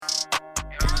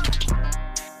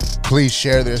Please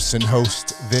share this and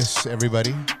host this,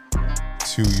 everybody,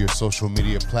 to your social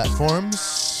media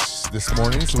platforms this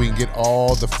morning so we can get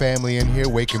all the family in here.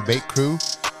 Wake and Bake crew.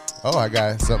 Oh, I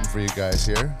got something for you guys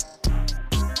here.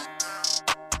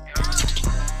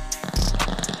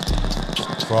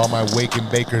 For all my Wake and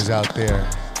Bakers out there.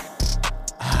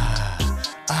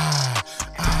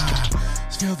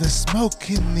 Feel the smoke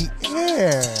in the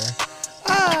air.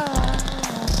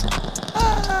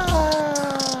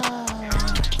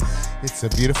 It's a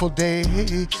beautiful day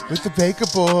with the Baker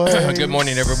Boys. Good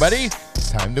morning, everybody.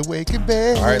 It's time to wake and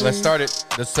bake. All right, let's start it.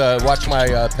 Let's watch my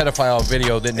pedophile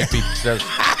video that Nick Beach says. The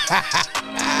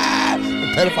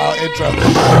pedophile intro.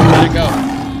 Let it go.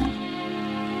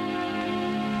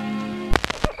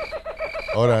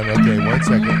 Hold on, okay, 1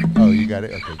 second. Oh, you got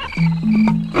it? Okay, good.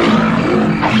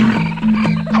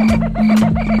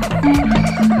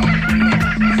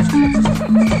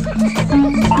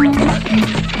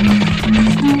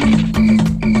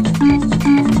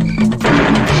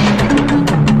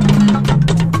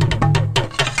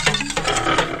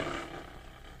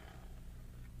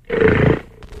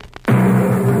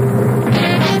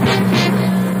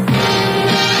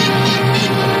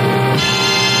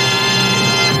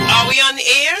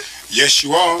 Yes,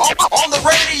 you are. On the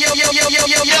radio,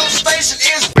 yo, station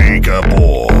is Baker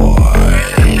Boy.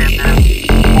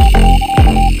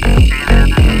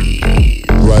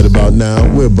 Right about now,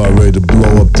 we're about ready to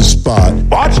blow up the spot.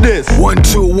 Watch this. 1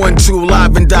 2 1 2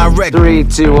 live and direct. 3,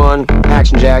 2, 1,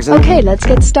 action, Jackson. Okay, let's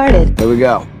get started. Here we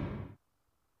go.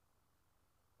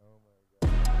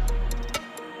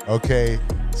 Okay,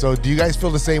 so do you guys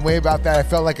feel the same way about that? I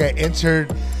felt like I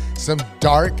entered some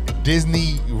dark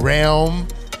Disney realm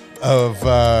of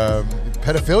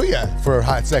pedophilia for a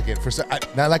hot second.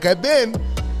 Not like I've been,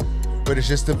 but it's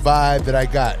just the vibe that I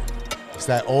got. It's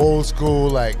that old school,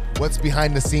 like, what's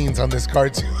behind the scenes on this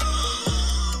cartoon?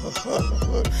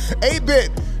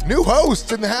 8-Bit, new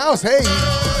host in the house. Hey,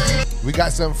 we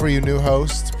got something for you, new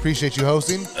host. Appreciate you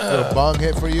hosting. Little bong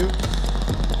hit for you.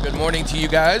 Good morning to you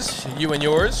guys, you and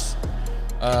yours.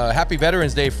 Happy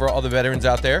Veterans Day for all the veterans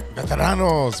out there.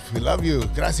 Veteranos, we love you.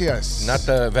 Gracias. Not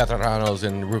the veteranos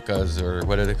and rucas or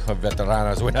what are they called?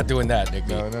 Veteranos. We're not doing that, Nick.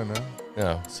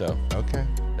 No, so. Okay.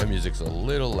 That music's a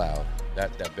little loud.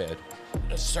 That bed.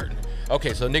 Certain.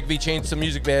 Okay, so Nick V changed some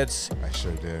music beds. I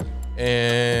sure did.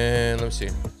 And let me see.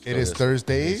 It is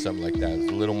Thursday. Something like that.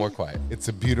 It's a little more quiet. It's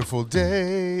a beautiful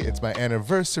day. It's my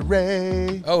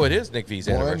anniversary. Oh, it is Nick V's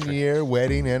anniversary. 1 year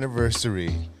wedding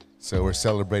anniversary. So we're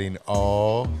celebrating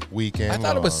all weekend I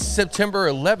thought long. it was September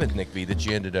 11th, Nick V, that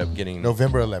you ended up getting.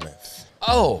 November 11th.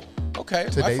 Oh, okay.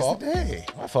 Today's my fault. the day.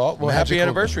 My fault. Well, Magical happy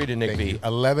anniversary to Nick V.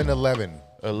 11/11.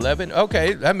 11.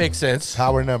 Okay, that makes sense.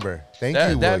 Power number. Thank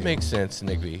you, That William. makes sense,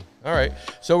 Nick V. All right,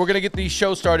 so we're gonna get the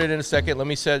show started in a second. Let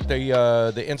me set the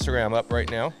Instagram up right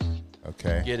now.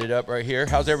 Okay. Get it up right here.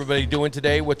 How's everybody doing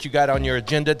today? What you got on your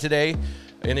agenda today?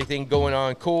 Anything going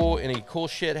on cool? Any cool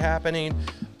shit happening?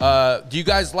 Do you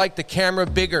guys like the camera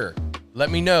bigger?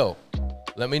 Let me know.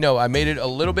 Let me know. I made it a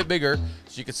little bit bigger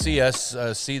so you can see us,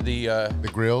 see the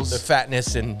grills, the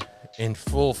fatness in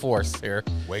full force here.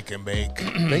 Wake and bake.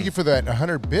 Thank you for that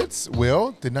 100 bits,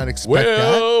 Will. Did not expect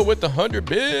that. Well, with the 100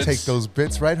 bits. Take those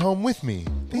bits right home with me.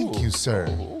 Thank you, sir.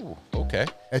 Ooh, okay.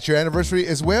 At your anniversary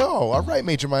as well. All right,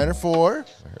 Major Minor 4. Where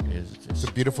is It's this?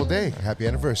 a beautiful day. Happy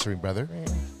anniversary, brother.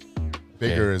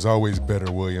 Bigger is always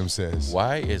better, William says.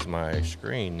 Why is my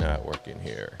screen not working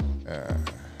here?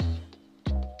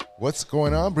 What's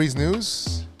going on, Breeze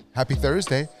News? Happy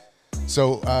Thursday.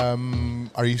 So,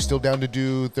 are you still down to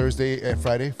do Thursday and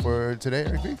Friday for today,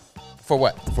 Eric? For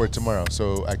what? For tomorrow,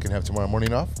 so I can have tomorrow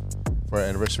morning off for our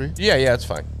anniversary? Yeah, it's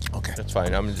fine. Okay. That's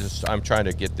fine. I'm trying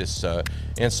to get this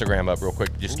Instagram up real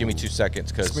quick. Just give me 2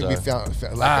 seconds, because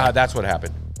that's what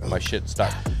happened. My shit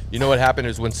stopped. You know what happened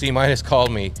is when C-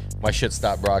 called me, my shit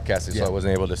stopped broadcasting, so I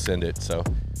wasn't able to send it. So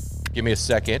give me a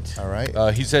second. All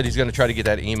right. He said he's going to try to get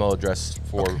that email address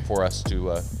for us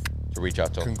to reach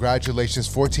out to him. Congratulations,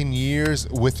 14 years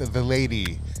with the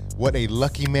lady. What a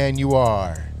lucky man you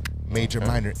are. Major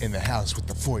Minor in the house with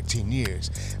the 14 years.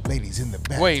 Ladies in the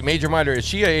back. Wait, Major Minor, is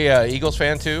she a Eagles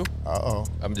fan too? Uh-oh.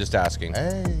 I'm just asking.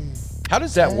 Hey. How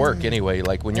does that work anyway?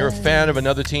 Like when you're a fan of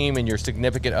another team and your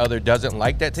significant other doesn't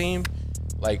like that team,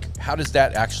 like how does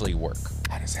that actually work?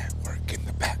 How does that work in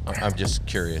the background? I'm just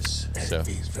curious. So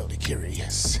He's really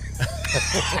curious.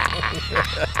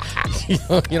 you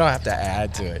don't have to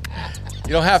add to it.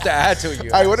 You don't have to add to it.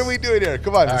 All right, what are we doing here?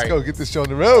 Come on, let's right. go get this show on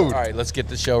the road. All right, let's get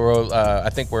the show roll. I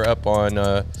think we're up on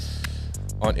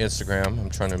Instagram. I'm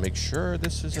trying to make sure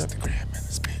this is up. Instagram and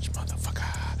this bitch, motherfucker.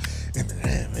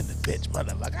 Instagram and this bitch,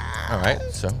 motherfucker. All right,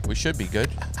 so we should be good.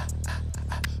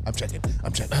 I'm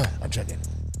checking.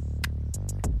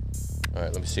 All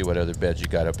right, let me see what other beds you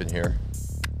got up in here.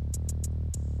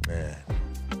 Man,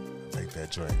 like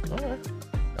that joint. All right.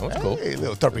 That one's cool. Hey,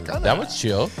 little Tropicana. That one's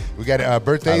chill. We got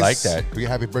birthdays. I like that. We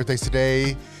got happy birthdays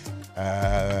today.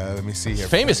 Let me see here.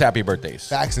 Famous happy birthdays.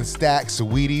 Facts and stacks,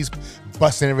 sweeties,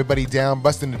 busting everybody down,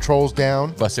 busting the trolls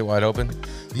down. Bust it wide open.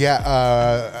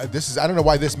 Yeah, this is, I don't know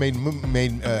why this made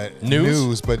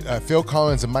news, but Phil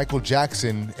Collins and Michael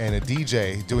Jackson and a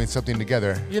DJ doing something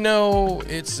together. You know,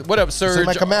 it's what up, Serge?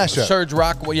 like a mashup. Serge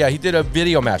Rock. Well, yeah, he did a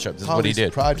video mashup. This is what he Holly's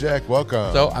did. Project,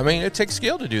 welcome. So, I mean, it takes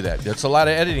skill to do that. That's a lot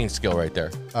of editing skill right there.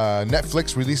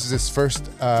 Netflix releases its first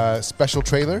special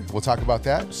trailer. We'll talk about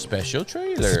that. Special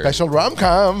trailer. Special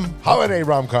rom-com, holiday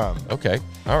rom-com. Okay.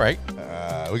 All right.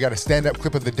 We got a stand-up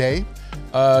clip of the day.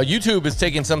 YouTube is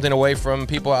taking something away from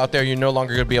people out there. You're no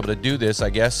longer going to be able to do this, I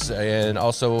guess. And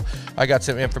also, I got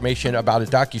some information about a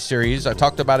docuseries. I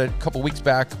talked about it a couple weeks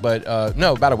back, but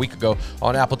no, about a week ago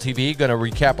on Apple TV. Going to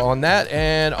recap on that.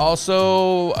 And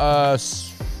also,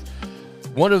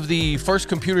 one of the first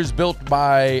computers built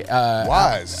by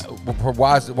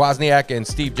Wozniak and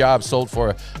Steve Jobs sold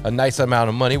for a nice amount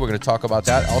of money. We're going to talk about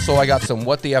that. Also, I got some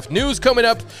What the F news coming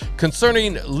up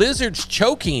concerning lizards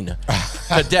choking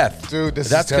to death. Dude,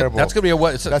 that's terrible. That's going to be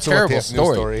it's a terrible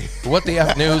story. What the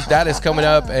F news, that is coming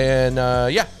up. And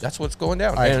yeah, that's what's going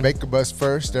down. All right, Baker Buzz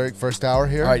first. Derek, first hour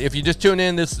here. All right, if you just tune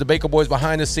in, this is the Baker Boys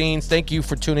behind the scenes. Thank you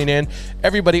for tuning in.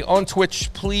 Everybody on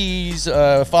Twitch, please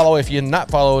follow if you're not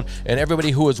followed. And everybody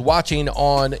who is watching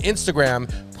on Instagram,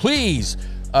 please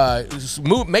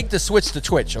make the switch to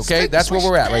Twitch, okay? That's where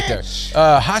we're at right there.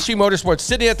 Hashi Motorsports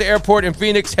sitting at the airport in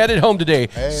Phoenix, headed home today.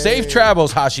 Hey. Safe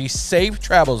travels, Hashi. Safe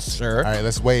travels, sir. All right,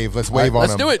 let's wave. Let's wave on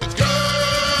Let's them. do it.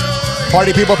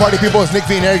 Party people, it's Nick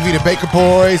V and Eric V, the Baker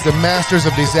Boys, the masters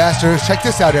of disasters. Check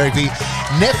this out, Eric V.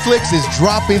 Netflix is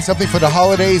dropping something for the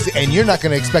holidays, and you're not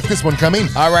going to expect this one coming.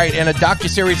 All right, and a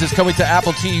docuseries is coming to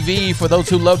Apple TV for those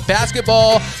who love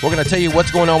basketball. We're going to tell you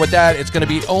what's going on with that. It's going to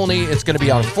be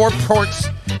on 4 parts.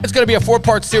 It's going to be a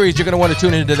 4-part series. You're going to want to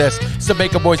tune into this. It's the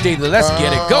Baker Boys Daily. Let's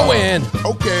get it going.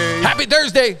 Okay. Happy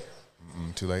Thursday.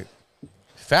 Too late.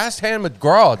 Fast hand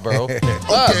McGraw, bro. Okay.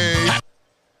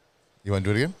 You want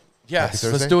to do it again? Yes,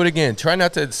 let's do it again. Try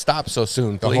not to stop so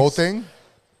soon, please. The whole thing?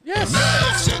 Yes.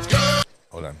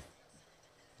 Hold on.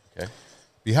 Okay.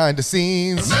 Behind the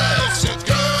scenes.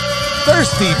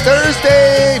 Thirsty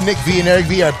Thursday. Nick V and Eric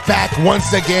V are back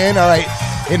once again. All right.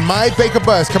 In my Baker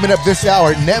Buzz coming up this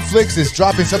hour, Netflix is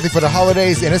dropping something for the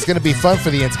holidays, and it's going to be fun for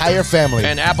the entire family.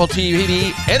 And Apple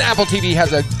TV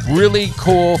has a really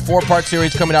cool 4-part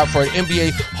series coming out for an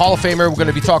NBA Hall of Famer. We're going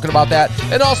to be talking about that.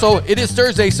 And also, it is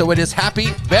Thursday, so it is Happy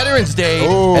Veterans Day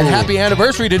and happy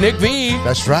anniversary to Nick V.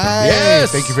 That's right.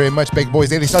 Yes. Thank you very much, Baker Boys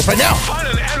Daily starts right now. Fun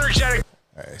and energetic.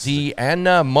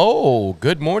 Deanna Mo,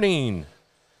 good morning.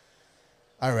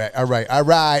 All right.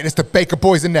 It's the Baker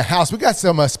Boys in the house. We got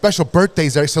some special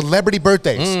birthdays there, celebrity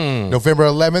birthdays. November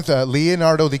 11th,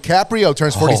 Leonardo DiCaprio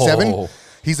turns 47. Oh.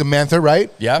 He's a manther,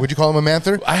 right? Yeah. Would you call him a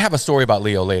manther? I have a story about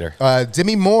Leo later.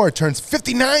 Demi Moore turns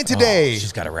 59 today. Oh,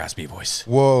 she's got a raspy voice.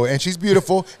 Whoa, and she's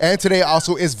beautiful. And today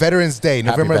also is Veterans Day,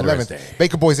 November Veterans 11th. Day.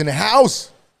 Baker Boys in the house.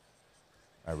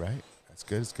 All right. That's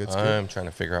good. It's good. I'm trying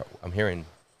to figure out. I'm hearing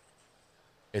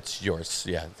it's yours.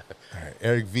 Yeah. All right.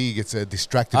 Eric V gets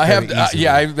distracted.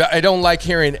 I don't like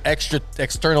hearing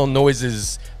external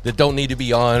noises that don't need to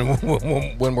be on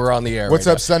when we're on the air. What's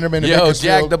right up, Sunderman? Yo,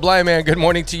 Jack the Blind Man, good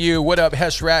morning to you. What up,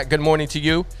 Hesh Rat? Good morning to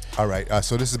you. All right.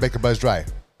 So this is Baker Buzz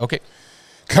Drive. Okay.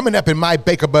 Coming up in my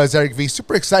Baker Buzz, Eric V.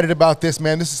 Super excited about this,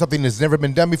 man. This is something that's never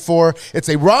been done before. It's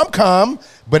a rom-com,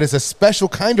 but it's a special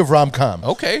kind of rom-com.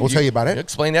 Okay. We'll tell you about it.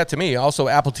 Explain that to me. Also,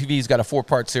 Apple TV's got a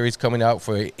 4-part series coming out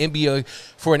for an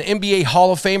NBA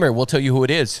Hall of Famer. We'll tell you who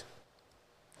it is.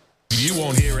 You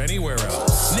won't hear anywhere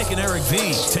else. Nick and Eric V,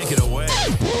 take it away.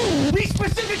 We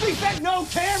specifically said no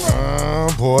camera.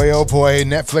 Oh boy.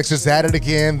 Netflix is at it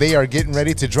again. They are getting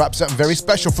ready to drop something very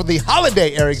special for the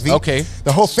holiday, Eric V. Okay.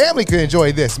 The whole family could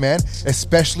enjoy this, man,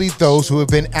 especially those who have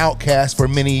been outcast for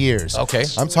many years. Okay.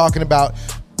 I'm talking about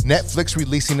Netflix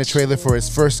releasing a trailer for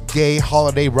its first gay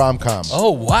holiday rom-com. Oh,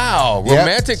 wow. Yep.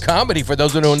 Romantic comedy, for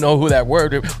those who don't know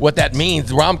what that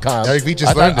means, rom-com. Eric V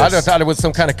just learned this. I thought it was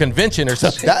some kind of convention or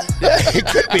something. It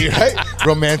could be, right?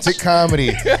 Romantic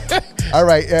comedy. All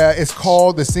right, it's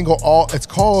called the single all. It's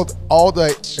called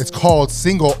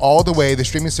Single All the Way, the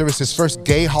streaming service's first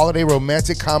gay holiday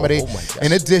romantic comedy. Oh my gosh.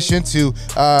 In addition to,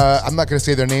 I'm not going to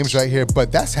say their names right here,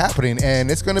 but that's happening, and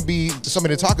it's going to be something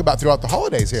to talk about throughout the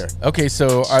holidays here. Okay,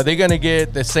 so are they going to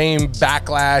get the same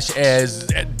backlash as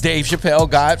Dave Chappelle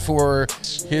got for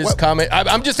his comment?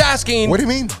 I'm just asking. What do you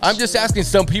mean? I'm just asking.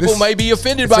 Some people might be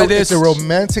offended It's by a, this. It's a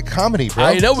romantic comedy, bro.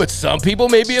 I know, but some people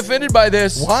may be offended by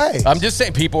this. Why? I'm just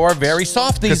saying, people are very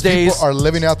soft these days. People are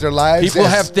living out their lives. People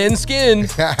have thin skin.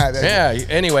 That's- Yeah.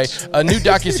 Anyway, a new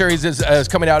docuseries is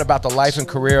coming out about the life and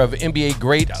career of NBA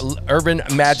great Urban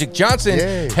Magic Johnson.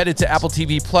 Yay. Headed to Apple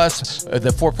TV Plus. The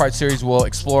 4-part series will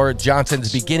explore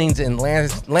Johnson's beginnings in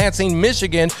Lansing,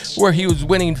 Michigan, where he was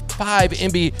winning 5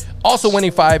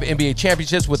 NBA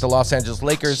championships with the Los Angeles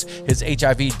Lakers. His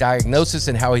HIV diagnosis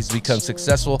and how he's become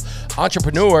successful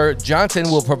entrepreneur. Johnson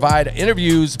will provide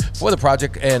interviews for the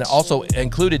project and also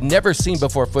included never seen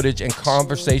before footage and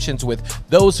conversations with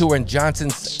those who are in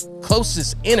Johnson's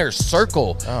closest inner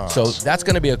circle. So that's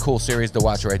going to be a cool series to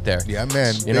watch right there. Yeah,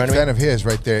 man. You know Big what I fan mean? of his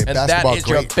right there. And Basketball that is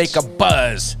great. your Baker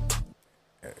Buzz.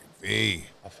 Hey.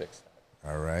 I'll fix that.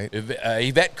 All right.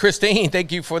 Yvette Christine,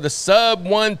 thank you for the sub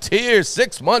 1 tier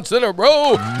 6 months in a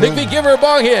row. Nick V, give her a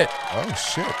bong hit. Oh,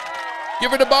 shit.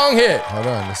 Give her the bong hit. Hold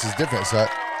on. This is different. So,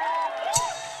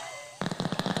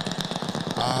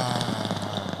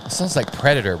 It sounds like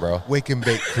Predator, bro. Wake and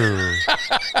Bake Crew.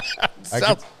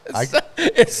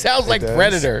 It sounds like does.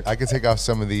 Predator. I can take off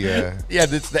some of the. Yeah,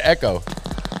 it's the echo.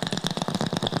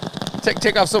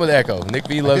 Take off some of the echo. Nick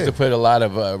V loves did. to put a lot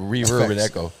of reverb and effects.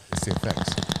 echo. It's the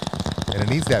effects. And it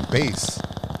needs that bass.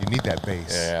 You need that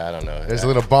bass. Yeah, I don't know. There's a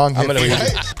little bong hit for you.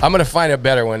 I'm gonna find a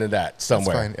better one than that That's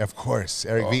somewhere. fine. Of course.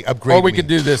 Eric V, upgrade Or we me. could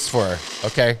do this for her.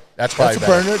 Okay, that's probably That's a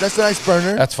better. burner. That's a nice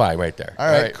burner. That's fine right there. All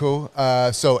right, cool.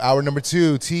 So hour number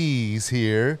 2, tease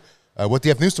here. What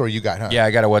the F news story you got, huh? Yeah,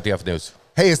 I got a What the F News.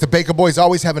 Hey, it's the Baker Boys,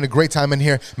 always having a great time in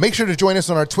here. Make sure to join us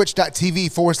on our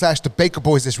twitch.tv/the Baker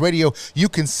Boys, this radio you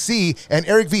can see. And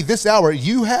Eric V, this hour,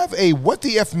 you have a What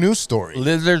the F news story.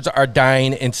 Lizards are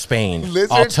dying in Spain.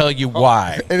 Lizards? I'll tell you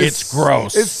why. And It's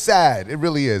gross. It's sad. It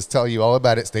really is. Tell you all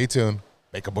about it. Stay tuned.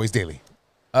 Baker Boys Daily.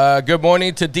 Good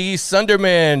morning to D.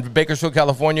 Sunderman, Bakersfield,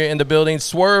 California, in the building.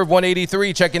 Swerve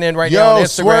 183 checking in right now on Yo,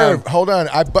 Instagram. Swerve. Hold on.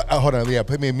 Hold on. Yeah,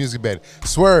 put me in music bed.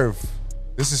 Swerve.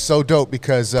 This is so dope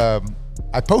because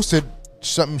I posted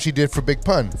something she did for Big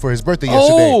Pun for his birthday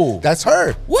yesterday. Oh. That's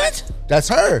her. What? That's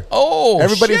her. Oh,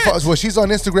 Everybody shit. follows. Well, she's on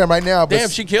Instagram right now. But Damn,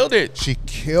 she killed it. She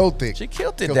killed it. She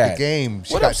killed it, Killed Dad. the game.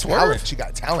 She What got up, Swerve? talent. She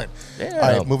got talent. Damn. All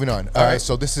right, moving on. All right,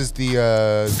 so this is the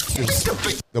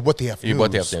What the F Yeah, News.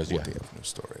 What the F News, What yeah. the F News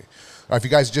story. All right, if you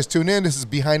guys just tune in, this is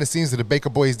behind the scenes of the Baker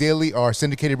Boys Daily, our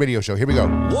syndicated radio show. Here we go.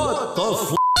 What the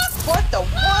f? What the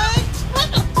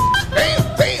what?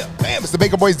 Bam, bam, bam. It's the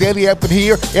Baker Boys Daily up in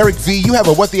here. Eric V, you have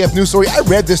a What the F News story. I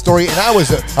read this story and I was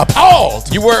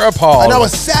appalled. You were appalled. And I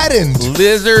was saddened.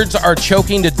 Lizards are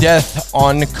choking to death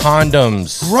on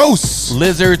condoms. Gross.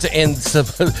 Lizards in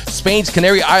Spain's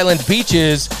Canary Island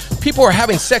beaches. People are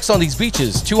having sex on these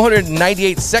beaches.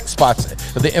 298 sex spots.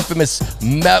 The infamous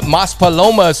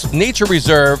Maspalomas Nature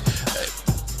Reserve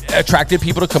attracted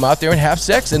people to come out there and have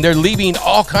sex, and they're leaving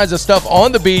all kinds of stuff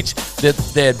on the beach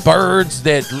that birds,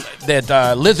 that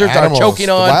lizards Animals, are choking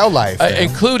on, wildlife, man.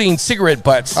 including cigarette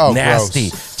butts. Oh, nasty.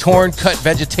 gross. Torn, cut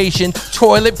vegetation,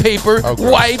 toilet paper, Oh,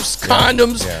 gross. wipes,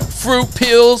 condoms, yeah. fruit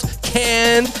peels,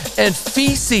 canned, and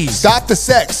feces. Stop the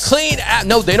sex. Clean up.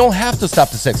 No, they don't have to stop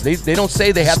the sex. They don't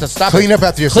say they have to stop Clean it. up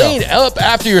after yourself. Clean up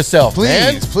after yourself, Please,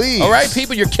 man. please. All right,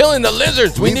 people, you're killing the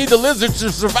lizards. We need the lizards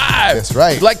to survive. That's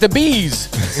right. Like the bees.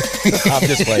 I'm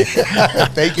just playing.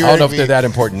 Thank you, I don't know Eric if they're V. that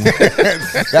important.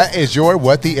 That is your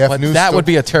What the F But News that story. would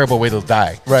be a terrible way to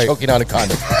die. Right. Choking on a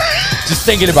condom. Just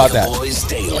thinking about that. Boys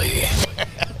Daily.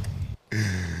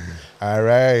 All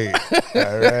right.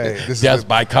 All right. This is Death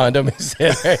by condom. He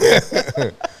said.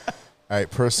 all right,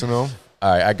 personal.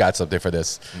 All right, I got something for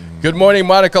this. Good morning,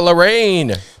 Monica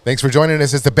Lorraine. Thanks for joining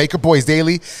us. It's the Baker Boys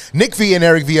Daily. Nick V and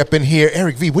Eric V up in here.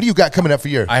 Eric V, what do you got coming up for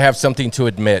your? I have something to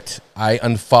admit. I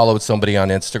unfollowed somebody on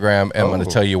Instagram, and I'm going to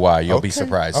tell you why. You'll be Okay.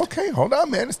 surprised. Okay, hold on,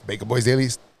 man. It's the Baker Boys Daily.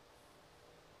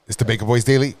 It's the Baker Boys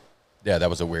Daily. Yeah, that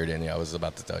was a weird ending. I was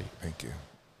about to tell you. Thank you.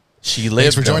 She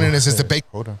lived. Thanks for joining us. It's the Baker.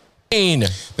 Hold on.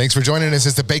 us. Thanks for joining us.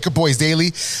 It's the Baker Boys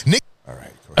Daily. Nick. All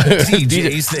right. Go ahead.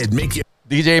 DJs that make you.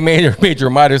 DJ Major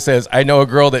Miter says, I know a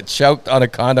girl that choked on a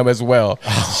condom as well.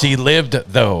 She lived,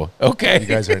 though. Okay. You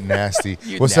guys are nasty.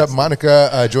 You What's nasty. up,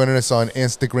 Monica? Joining us on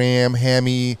Instagram,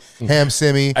 Ham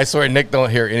Simi. I swear Nick don't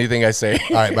hear anything I say.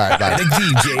 All right, bye. The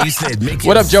DJs that make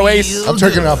What you up, Joe Ace? feel I'm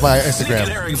turning good. off my Nick and Instagram.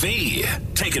 Eric V,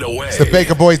 take it away. It's the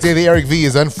Baker Boys Daily. Eric V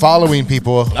is unfollowing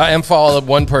people. I am following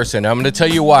one person. I'm going to tell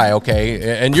you why,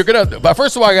 okay? And you're going to, but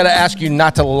first of all, I got to ask you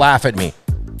not to laugh at me.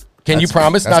 Can you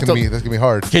promise that's not gonna to? That's gonna be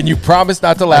hard. Can you promise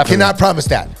not to laugh I cannot promise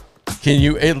that. at me? Can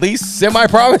you at least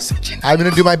semi-promise? I'm gonna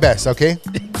do my best. Okay,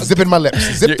 zipping my lips.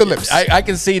 Zip the lips. I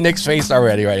can see Nick's face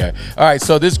already right here. All right,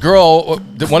 so this girl,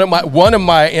 one of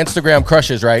my Instagram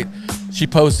crushes, right? She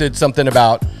posted something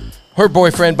about her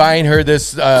boyfriend buying her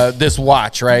this this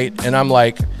watch, right? And I'm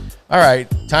like, all right,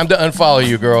 time to unfollow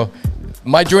you, girl.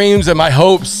 My dreams and my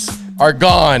hopes are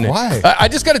gone. Why? I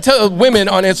just got to tell women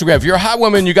on Instagram, if you're a hot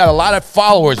woman, you got a lot of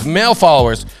followers, male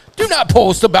followers, do not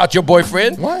post about your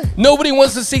boyfriend. Why? Nobody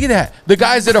wants to see that. The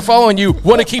guys that are following you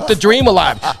want to keep the dream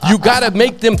alive. You got to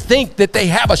make them think that they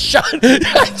have a shot.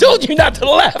 I told you not to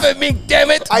laugh at me, damn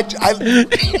it.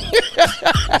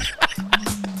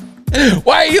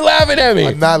 Why are you laughing at me?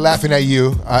 I'm not laughing at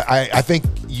you. I think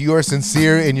you are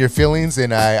sincere in your feelings,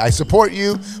 and I support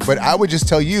you. But I would just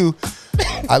tell you,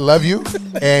 I love you,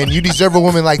 and you deserve a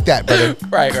woman like that, brother.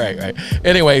 Right.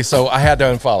 Anyway, so I had to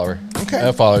unfollow her. Okay.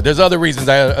 Unfollow her. There's other reasons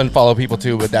I unfollow people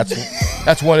too, but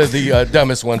that's one of the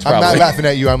dumbest ones. Probably. I'm not laughing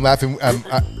at you. I'm laughing. I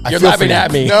You're feel laughing for you.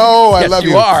 at me. No, I Yes, love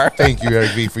you. you are. Thank you,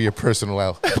 Eric V, for your personal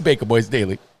help. Baker Boys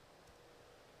Daily.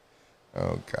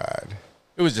 Oh God,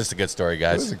 It was just a good story,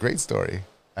 that was guys. a great story.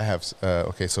 I have.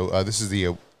 Okay, so this is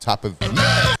the top of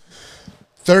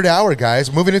third hour,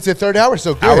 guys. Moving into the third hour.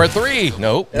 So good. Hour 3.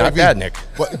 Nope, not Eric V, bad, Nick.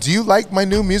 What, do you like my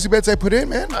new music beds I put in,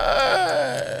 man?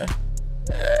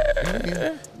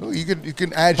 No, you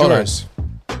can add Hold on. yours.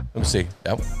 Let me see.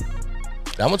 That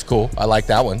one's cool. I like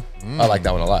that one. I like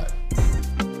that one a lot.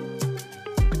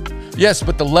 Yes,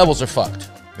 but the levels are fucked.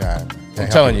 Yeah, I'm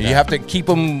telling you, you have to keep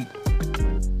them.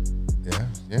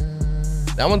 Yeah.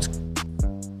 That one's.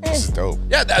 This is dope.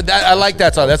 Yeah, I like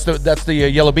that song. That's the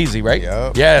Yellow Beezy, right?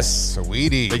 Yep. Yes.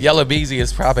 Sweetie. The Yellow Beezy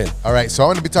is popping. All right, so I'm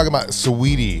going to be talking about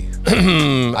Sweetie.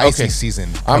 Icy season.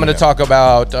 I'm going to coming talk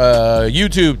about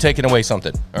YouTube taking away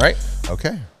something. All right. up.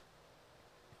 Okay.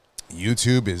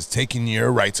 YouTube is taking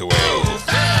your rights away.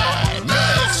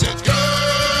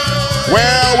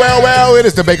 Well, it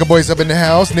is the Baker Boys up in the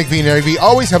house. Nick V and Eric V,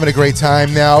 always having a great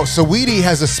time. Now, Saweetie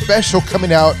has a special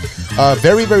coming out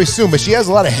very, very soon, but she has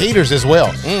a lot of haters as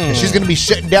well. And she's going to be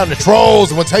shutting down the trolls,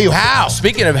 and we'll tell you how.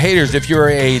 Speaking of haters, if you're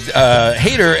a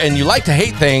hater and you like to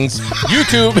hate things,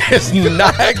 YouTube is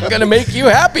not going to make you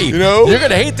happy. You know? You're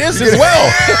going to hate this as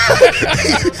well.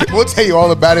 We'll tell you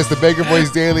all about it. It's the Baker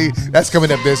Boys Daily. That's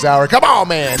coming up this hour. Come on,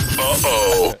 man.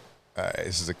 Uh-oh. All right,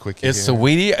 this is a quickie. Is here.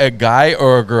 Saweetie a guy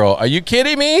or a girl? Are you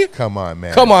kidding me? Come on,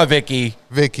 man. Come on, Vicky.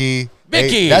 Vicky.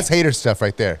 Vicky. Hey, that's hater stuff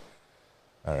right there.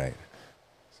 All right.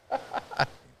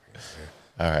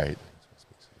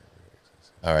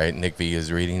 All right. Nick V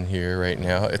is reading here right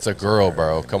now. It's a girl,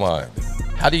 bro. Come on.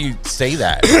 How do you say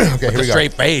that? Okay, With here a we go.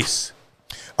 straight face.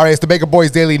 All right, it's the Baker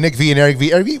Boys Daily. Nick V and Eric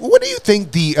V. Eric V, what do you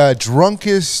think the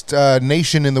drunkest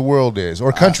nation in the world is,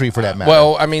 or country for that matter?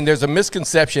 Well, I mean, there's a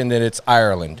misconception that it's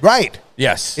Ireland. right.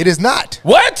 Yes. It is not.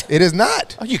 What? It is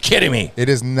not. Are you kidding me? It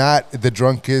is not the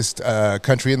drunkest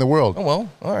country in the world. Oh, well,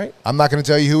 all right. I'm not going to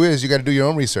tell you who it is. You got to do your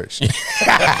own research.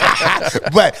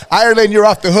 But Ireland, you're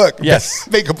off the hook. Yes.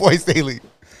 Baker Boys Daily.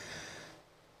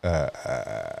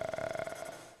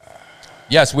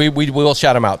 Yes, we will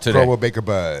shout him out today. Promo Baker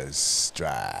Buzz.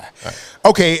 Dry.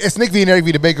 Okay, it's Nick V and Eric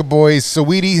V, the Baker Boys.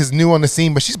 Saweetie is new on the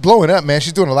scene, but she's blowing up, man.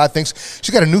 She's doing a lot of things.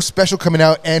 She's got a new special coming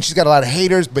out, and she's got a lot of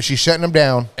haters, but she's shutting them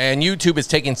down. And YouTube is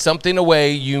taking something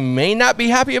away you may not be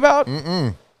happy about.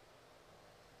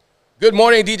 Good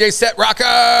morning, DJ Set Rocker.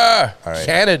 right.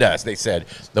 Canada, they said.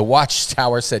 The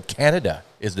Watchtower said Canada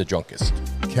is the drunkest.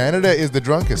 Canada is the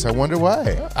drunkest. I wonder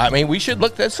why. I mean, we should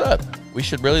look this up. We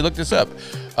should really look this up.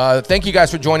 Thank you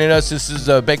guys for joining us. This is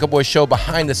the Baker Boys Show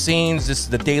behind the scenes. This is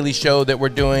the daily show that we're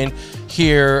doing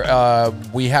here.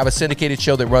 We have a syndicated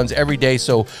show that runs every day.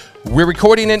 So we're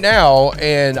recording it now,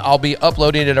 and I'll be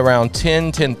uploading it around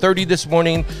 10:30 this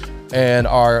morning. And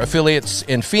our affiliates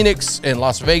in Phoenix, in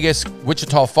Las Vegas,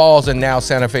 Wichita Falls, and now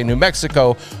Santa Fe, New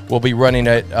Mexico will be running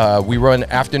it. We run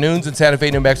afternoons in Santa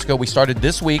Fe, New Mexico. We started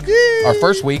this week, our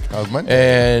first week. That was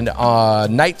Monday. And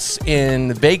nights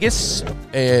in Vegas,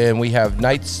 and we have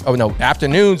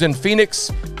afternoons in Phoenix,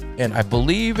 and I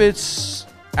believe it's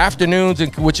afternoons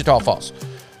in Wichita Falls.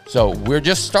 So we're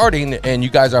just starting, and you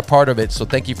guys are part of it, so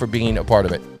thank you for being a part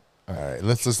of it. All right,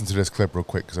 let's listen to this clip real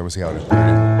quick because I want to see how it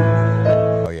is.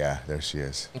 Yeah, there she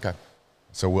is. Okay.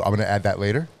 So I'm going to add that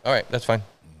later. All right, that's fine.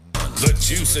 The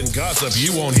juice and gossip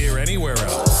you won't hear anywhere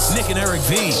else. Nick and Eric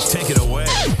V, take it away.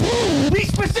 We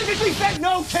specifically said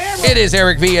no camera. It is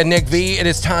Eric V and Nick V. It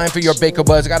is time for your Baker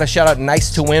Buzz. Got a shout out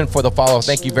Nice to Win for the follow.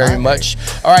 Thank you very much.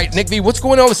 All right, Nick V, what's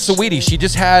going on with Sweetie? She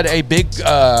just had a big,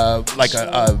 like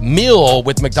a meal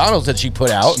with McDonald's that she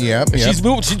put out. Yep. She's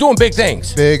doing big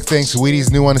things. Big thing.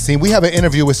 Sweetie's new on the scene. We have an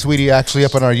interview with Sweetie actually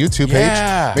up on our YouTube page.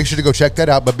 Yeah. Make sure to go check that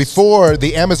out. But before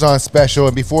the Amazon special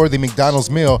and before the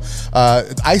McDonald's meal,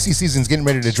 Icy Season's getting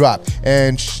ready to drop.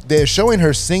 And they're showing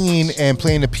her singing and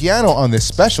playing the piano on this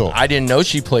special. I didn't know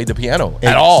she played the piano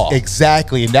at all.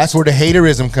 Exactly. And that's where the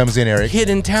haterism comes in, Eric.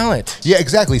 Hidden talent. Yeah,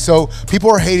 exactly. So people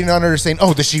are hating on her, saying,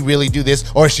 oh, does she really do this?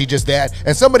 Or is she just that?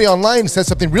 And somebody online said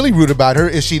something really rude about her.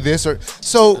 Is she this? Or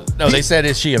so? No, they said,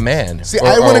 is she a man? See,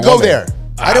 I want to go there.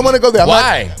 I don't want to go there.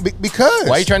 Why? Because.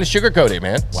 Why are you trying to sugarcoat it,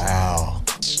 man? Wow.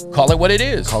 Call it what it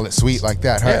is. Call it sweet like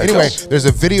that. Huh? Yeah, Anyway, there's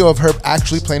a video of her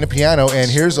actually playing the piano, and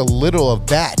here's a little of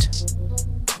that.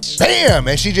 Bam!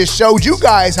 And she just showed you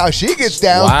guys how she gets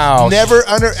down. Wow. Never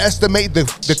underestimate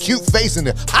the cute face and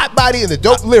the hot body and the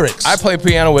dope lyrics. I play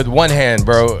piano with one hand,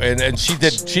 bro, and she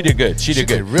did good. She did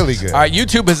good. Really good. All right,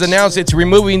 YouTube has announced it's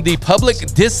removing the public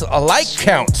dislike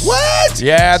count. What?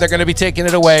 Yeah, they're going to be taking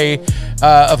it away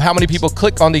of how many people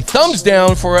click on the thumbs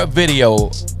down for a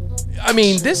video. I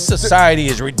mean, this society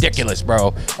is ridiculous,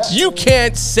 bro. You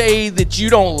can't say that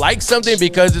you don't like something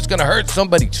because it's gonna hurt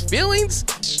somebody's feelings.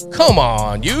 Come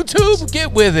on, YouTube,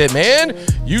 get with it, man.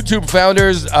 YouTube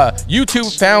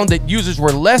found that users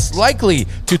were less likely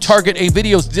to target a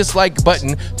video's dislike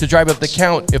button to drive up the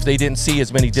count if they didn't see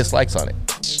as many dislikes on it.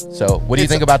 So, what do you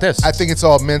think about this? I think it's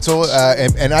all mental,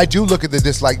 and I do look at the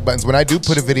dislike buttons when I do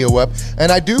put a video up,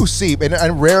 and I do see, and I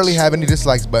rarely have any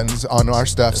dislikes buttons on our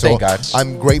stuff. So Thank God.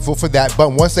 I'm grateful for that.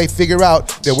 But once they figure out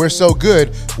that we're so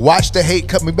good, watch the hate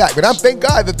coming back. But I'm thank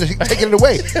God that they're taking it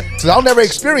away, so I'll never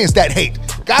experience that hate.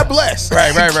 God bless.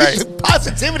 Right. Keep the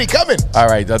positivity coming. All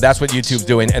right, that's what YouTube's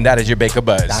doing, and that is your Baker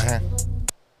Buzz.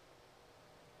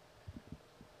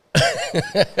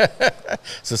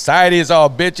 Society is all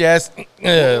bitch ass,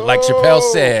 like Chappelle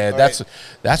said.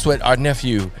 That's what our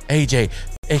nephew AJ,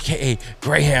 aka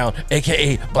Greyhound,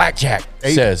 aka Blackjack,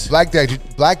 says.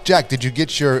 Blackjack, did you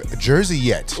get your jersey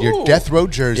yet? Your Death Row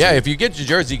jersey? Yeah, if you get your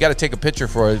jersey, you got to take a picture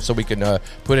for it so we can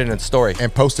put it in a story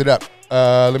and post it up.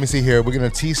 Let me see here. We're gonna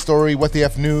T-story. What the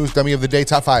F news? Dummy of the day.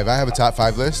 Top 5. I have a top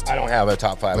 5 list. I don't have a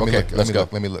top 5. Let's go.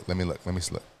 Let me look.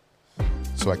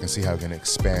 So I can see how I can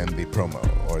expand the promo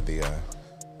or the.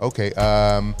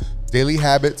 Daily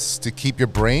habits to keep your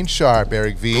brain sharp.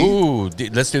 Eric V. Ooh,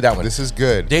 let's do that one. This is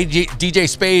good. DJ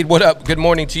Spade, what up? Good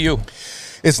morning to you.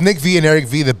 It's Nick V and Eric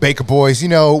V, the Baker Boys. You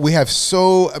know, we have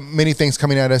so many things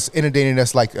coming at us, inundating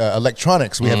us like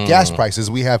electronics. We have gas prices.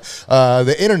 We have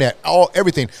the internet,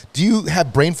 everything. Do you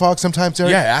have brain fog sometimes,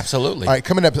 Eric? Yeah, absolutely. All right,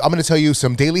 coming up, I'm going to tell you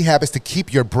some daily habits to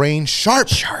keep your brain sharp.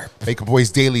 Baker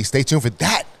Boys Daily. Stay tuned for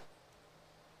that.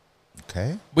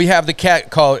 Okay. We have the cat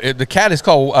is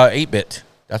called 8-Bit.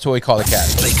 That's what we call the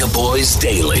cat. Baker Boys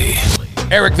Daily.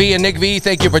 Eric V and Nick V,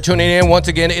 thank you for tuning in. Once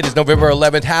again, it is November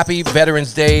 11th. Happy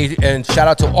Veterans Day, and shout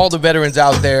out to all the veterans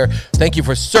out there. Thank you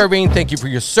for serving. Thank you for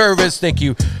your service. Thank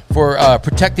you for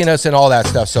protecting us and all that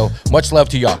stuff. So much love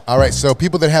to y'all. All right, so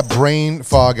people that have brain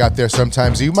fog out there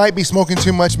sometimes, you might be smoking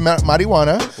too much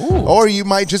marijuana, or you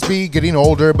might just be getting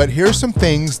older, but here's some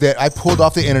things that I pulled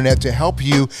off the internet to help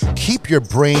you keep your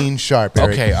brain sharp,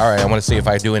 Eric. Okay, all right, I want to see if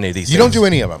I do any of these You things. don't do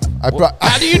any of them.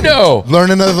 How do you know?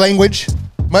 Learn another language?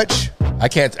 Much? I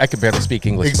can barely speak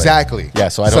English. Exactly. Yeah,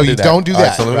 so I don't do that. So you don't do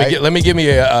that, All right, so let me give me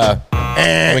the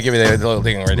little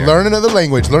thing right there. Learn another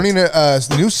language. Learning a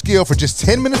new skill for just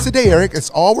 10 minutes a day, Eric. It's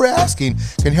all we're asking.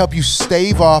 Can help you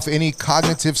stave off any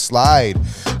cognitive slide.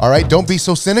 All right? Don't be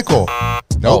so cynical.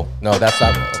 No, that's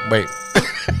not. Wait.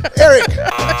 Eric,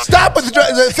 stop with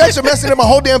the effects are messing up my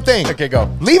whole damn thing. Okay, go.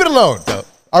 Leave it alone. Go.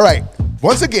 All right.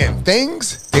 Once again,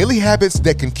 daily habits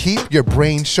that can keep your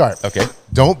brain sharp. Okay.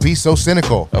 Don't be so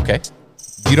cynical. Okay.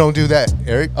 You don't do that,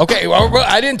 Eric. Okay, well,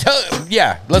 I didn't tell.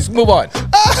 Yeah, let's move on.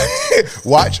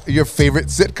 Watch your favorite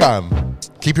sitcom.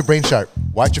 Keep your brain sharp.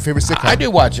 Watch your favorite sitcom.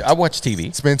 I watch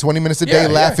TV. Spend 20 minutes a day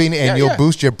laughing, and you'll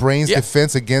boost your brain's Yeah.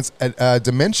 defense against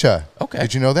dementia. Okay.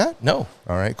 Did you know that? No.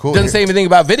 All right, cool. Doesn't say anything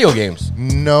about video games.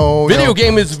 No. Video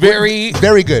game is very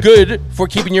good. Good for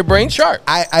keeping your brain sharp.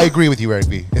 I agree with you, Eric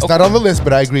V. It's not on the list,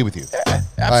 but I agree with you.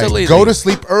 Absolutely. Go to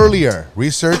sleep earlier.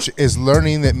 Research is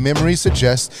learning that memory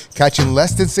suggests catching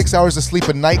less than 6 hours of sleep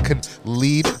a night could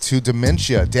lead to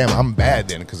dementia. Damn, I'm bad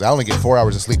then because I only get 4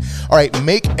 hours of sleep. All right,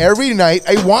 make every night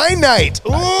a wine night.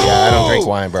 Ooh. Yeah, I don't drink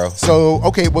wine, bro. So,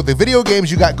 okay, well, the video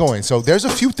games you got going. So there's a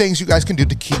few things you guys can do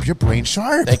to keep your brain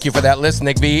sharp. Thank you for that list,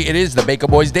 Nick V. It is the Baker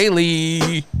Boys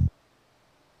Daily.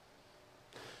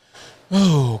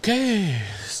 Okay.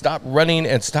 Stop running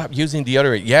and stop using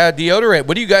deodorant. Yeah, deodorant.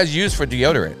 What do you guys use for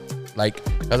deodorant? Like,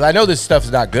 because I know this stuff's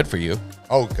not good for you.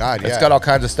 Oh, God, yeah. It's got all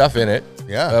kinds of stuff in it.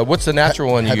 Yeah. What's the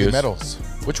natural one you Heavy use? metals.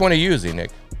 Which one are you using,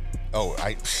 Nick? Oh,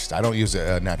 I don't use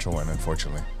a natural one,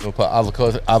 unfortunately. We'll put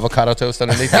avocado toast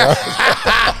underneath it.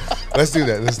 Let's do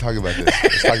that. Let's talk about this.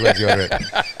 Let's talk about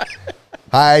deodorant.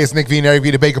 Hi, it's Nick V and Eric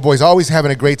V, the Baker Boys. Always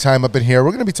having a great time up in here.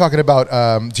 We're going to be talking about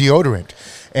deodorant.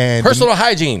 And Personal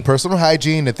hygiene. Personal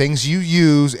hygiene, the things you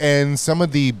use, and some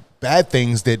of the bad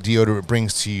things that deodorant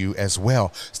brings to you as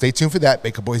well. Stay tuned for that,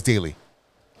 Baker Boys Daily.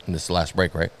 And this is the last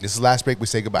break, right? This is the last break. We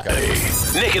say goodbye.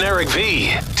 Nick and Eric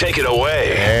V, take it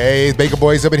away. Hey, Baker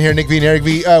Boys up in here, Nick V and Eric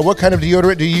V. What kind of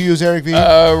deodorant do you use, Eric V?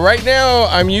 Right now,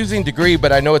 I'm using Degree,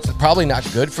 but I know it's probably not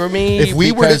good for me. If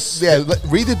we were to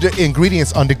read the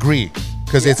ingredients on Degree,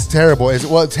 because it's terrible.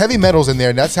 It's heavy metals in there,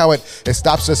 and that's how it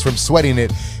stops us from sweating.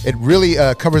 It really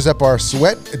covers up our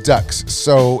sweat ducts,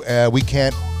 so we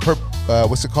can't,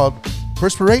 what's it called?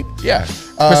 Perspirate? Yeah.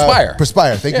 Perspire.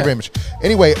 Perspire. Thank you very much.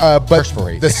 Anyway, but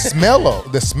Perspirate. the smell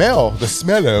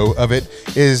of it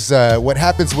is what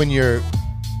happens when you're,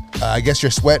 I guess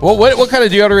your sweat. Well, what kind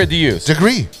of deodorant do you use?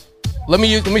 Degree. Let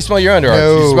me smell your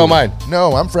underarms. You smell mine.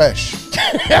 No, I'm fresh.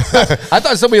 I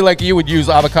thought somebody like you would use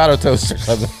avocado toast or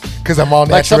something. Because I'm all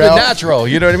natural. Like something natural.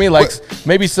 You know what I mean? Like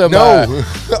maybe some. No,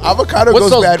 avocado goes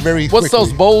bad very quickly. What's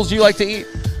those bowls you like to eat?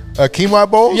 Quinoa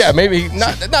bowls? Yeah, maybe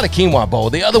not a quinoa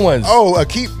bowl. The other ones. Oh,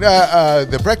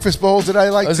 the breakfast bowls that I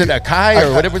like. Is it acai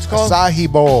or whatever it's called?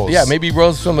 Acai bowls. Yeah, maybe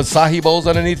roll some acai bowls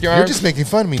underneath your arms. You're just making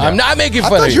fun of me now. I'm not making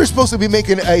fun I of thought you. you were supposed to be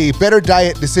making a better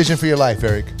diet decision for your life,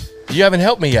 Eric. You haven't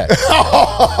helped me yet.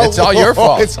 It's all your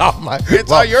fault. It's all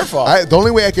all your fault. The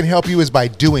only way I can help you is by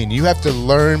doing. You have to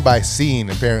learn by seeing,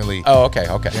 apparently. Oh, okay.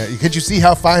 Could you see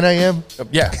how fine I am?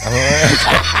 Yeah.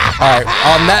 All right.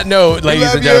 On that note,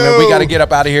 ladies and gentlemen, we got to get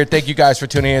up out of here. Thank you guys for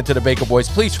tuning in to the Baker Boys.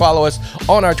 Please follow us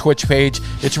on our Twitch page.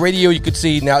 It's radio you could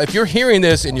see. Now, if you're hearing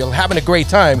this and you're having a great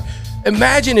time,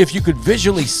 imagine if you could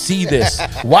visually see this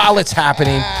while it's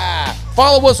happening.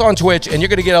 Follow us on Twitch, and you're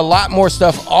going to get a lot more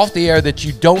stuff off the air that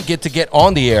you don't get to get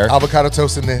on the air. Avocado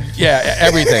toast in there. Yeah,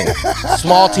 everything.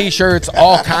 Small T-shirts,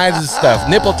 all kinds of stuff.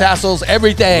 Nipple tassels,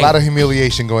 everything. A lot of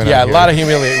humiliation going on. Yeah, a here. lot of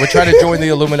humiliation. We're trying to join the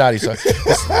Illuminati. So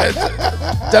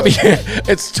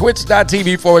it's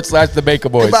twitch.tv/the Baker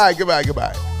Boys.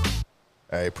 Goodbye.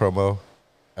 Hey, promo.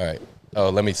 All right. Oh,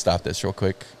 let me stop this real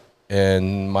quick.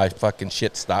 And my fucking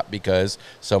shit stopped because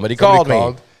somebody called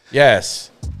me. Yes.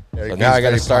 So now I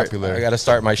got to start. Popular. I got to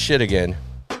start my shit again.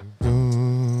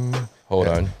 Hold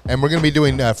on. And we're gonna be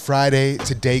doing Friday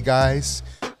today, guys.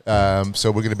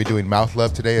 So we're gonna be doing mouth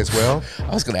love today as well.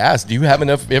 I was gonna ask, do you have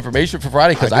enough information for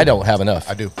Friday? Because I don't have enough.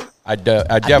 I do. I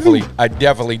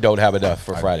definitely don't have enough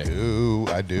for Friday.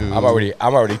 I do. I'm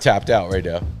already tapped out right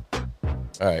now.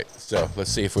 All right, so let's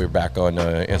see if we're back on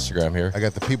Instagram here. I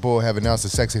got the people have announced the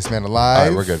sexiest man alive.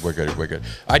 All right, we're good.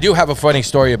 I do have a funny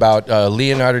story about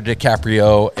Leonardo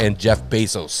DiCaprio and Jeff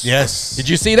Bezos. Yes. Did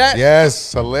you see that?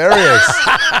 Yes, hilarious.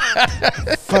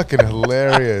 Fucking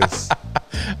hilarious.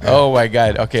 Oh my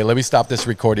God. Okay, let me stop this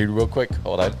recording real quick.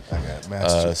 Hold on. I got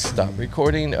Master Stop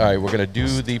recording. All right, we're gonna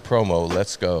do the promo.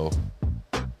 Let's go.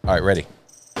 All right, ready?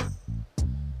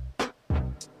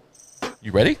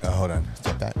 You ready? Hold on.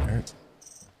 Stop that, Eric.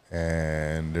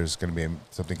 And there's going to be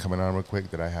something coming on real quick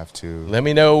that I have to. Let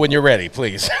me know when you're ready,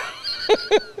 please.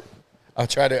 I'm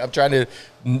trying to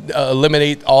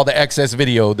eliminate all the excess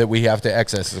video that we have to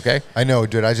access. Okay. I know,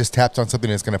 dude. I just tapped on something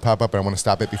that's going to pop up, and I want to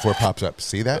stop it before it pops up.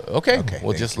 See that? Okay.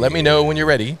 Well, just let me know when you're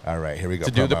ready. All right. Here we go.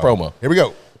 To do the promo. Here we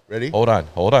go. Ready? Hold on.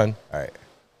 All right.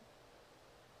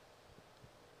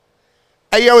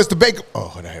 Hey, yo, it's the Baker. Oh,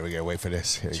 hold on. Here we go. Wait for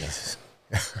this. Here we go.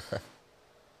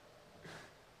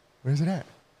 Where's it at?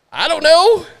 I don't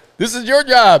know. This is your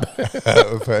job.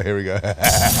 Here we go.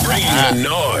 Bring the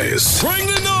noise. Bring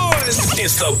the noise.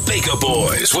 It's the Baker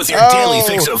Boys with your daily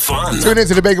fix of fun. Tune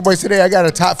into the Baker Boys today. I got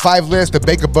a top 5 list. The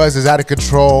Baker Buzz is out of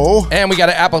control. And we got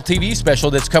an Apple TV special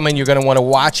that's coming you're going to want to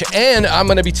watch. And I'm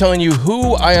going to be telling you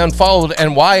who I unfollowed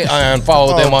and why I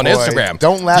unfollowed them on Instagram.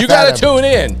 Don't laugh. You got to tune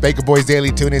in. Baker Boys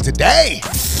Daily, tune in today.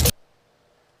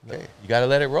 Okay. You got to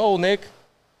let it roll, Nick.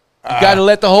 You gotta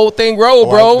let the whole thing roll,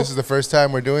 bro. This is the first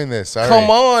time we're doing this.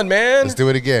 Come on, man. Let's do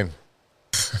it again.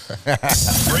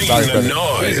 Bring the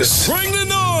noise. Bring the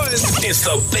noise. It's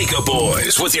the Baker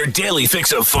Boys with your daily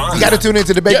fix of fun. You got to tune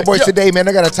into the Baker Boys today, man.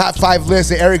 I got a top 5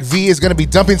 list. Eric V is going to be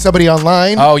dumping somebody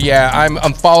online. Oh, yeah.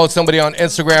 I'm following somebody on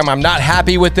Instagram. I'm not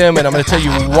happy with them, and I'm going to tell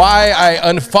you why I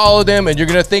unfollowed them, and you're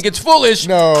going to think it's foolish.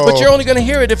 No. But you're only going to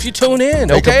hear it if you tune in,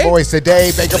 Baker okay? Boys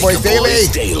today. Baker Boys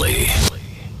Daily.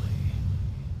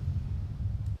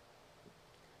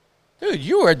 Dude,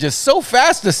 you are just so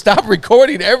fast to stop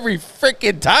recording every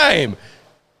freaking time.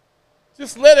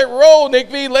 Just let it roll,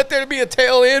 Nick V. Let there be a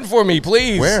tail end for me,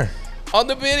 please. Where? On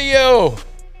the video.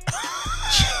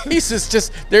 Jesus,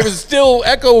 just there was still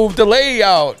echo delay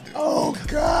out. Oh,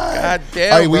 God. God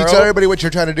damn, All right, will you bro. tell everybody what you're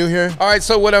trying to do here? All right,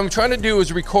 so what I'm trying to do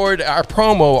is record our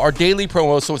promo, our daily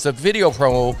promo, so it's a video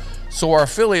promo, so our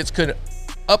affiliates could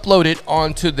upload it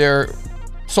onto their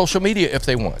social media if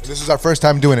they want. This is our first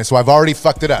time doing it, so I've already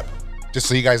fucked it up, just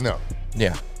so you guys know.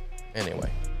 Yeah.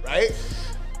 Anyway. Right?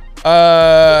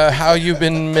 How you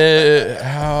been, Eric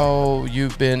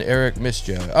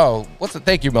Misja? Oh,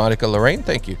 thank you, Monica Lorraine.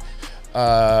 Thank you.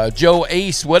 Joe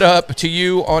Ace, what up to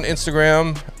you on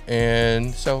Instagram?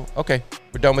 And so, okay,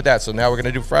 we're done with that. So now we're going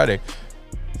to do Friday.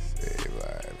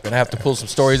 Gonna have to pull some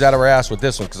stories out of our ass with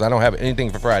this one because I don't have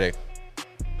anything for Friday.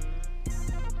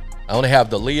 I only have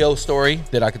the Leo story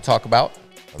that I could talk about.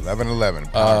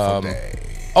 11/11, powerful day.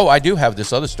 Oh, I do have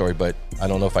this other story, but I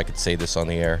don't know if I could say this on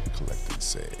the air. Collected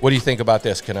save. What do you think about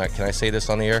this? Can I say this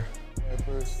on the air?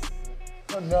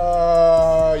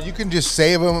 No, you can just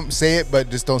say it, but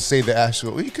just don't say the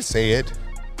actual. Well, you could say it.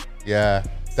 Yeah,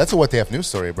 that's a What They Have News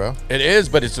story, bro. It is,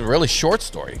 but it's a really short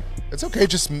story. It's okay.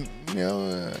 Just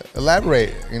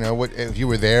elaborate. What if you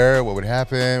were there? What would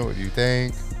happen? What do you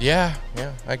think? Yeah,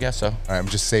 I guess so. All right, I'm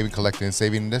just collecting and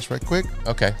saving this right quick.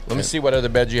 Okay, let me see what other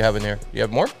beds you have in there. You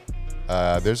have more?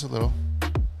 There's a little.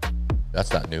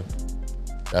 That's not new.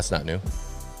 That's not new.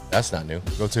 That's not new.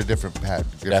 Go to a different pad.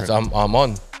 I'm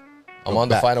on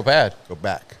the final pad. Go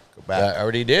back. I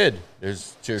already did.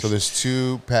 There's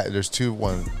two pad. There's two.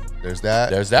 One. There's that.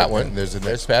 There's that one.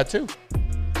 There's pad 2.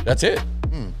 That's it.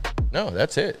 No,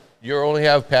 that's it. You only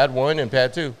have pad 1 and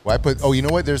pad 2. Well, you know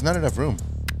what? There's not enough room.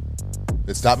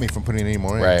 It stopped me from putting any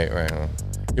more in. Right.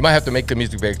 You might have to make the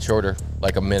music break shorter,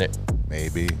 like a minute.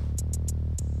 Maybe.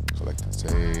 Collect and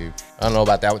save. I don't know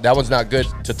about that. That one's not good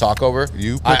to talk over.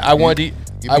 I wanted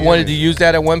to use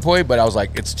that at one point, but I was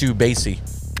like, it's too bassy.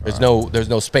 There's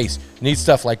no space. You need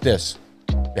stuff like this.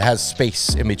 It has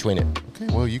space in between it. Okay,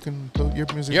 well, you can put your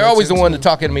music. You're always the one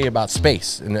talking to me about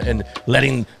space and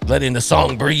letting the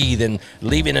song breathe and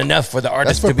leaving enough for the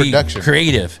artist to be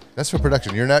creative. That's for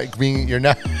production. You're not.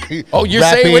 Oh, you're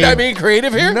rapping. saying we're not being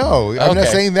creative here? No, I'm not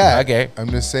saying that. Okay. I'm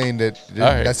just saying that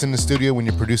right. That's in the studio when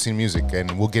you're producing music,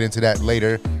 and we'll get into that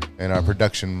later in our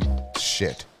production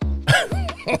shit.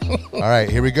 All right,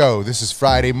 here we go. This is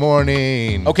Friday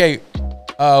morning. Okay,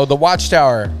 the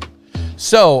Watchtower.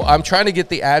 So I'm trying to get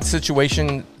the ad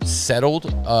situation settled.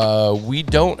 We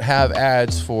don't have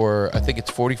ads for, I think it's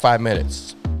 45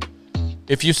 minutes.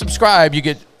 If you subscribe, you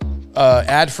get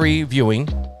ad-free viewing,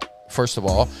 first of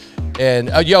all.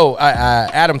 And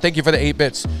Adam, thank you for the 8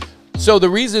 bits. So the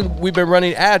reason we've been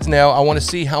running ads now, I want to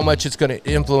see how much it's going to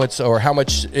influence or how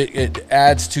much it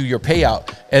adds to your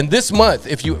payout. And this month,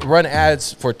 if you run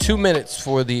ads for 2 minutes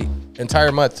for the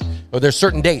entire month, or there's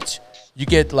certain dates, you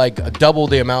get like double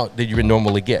the amount that you would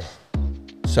normally get.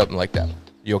 Something like that.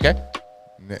 You okay?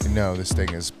 No, this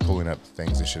thing is pulling up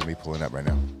things it shouldn't be pulling up right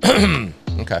now.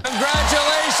 Okay.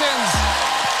 Congratulations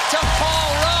to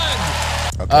Paul Rudd.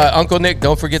 Okay. Uncle Nick,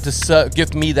 don't forget to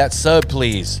give me that sub,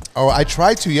 please. Oh, I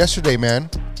tried to yesterday, man,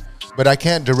 but I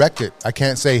can't direct it. I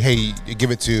can't say, hey,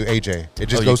 give it to AJ. It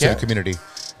just goes to the community.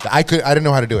 I didn't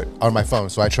know how to do it on my phone,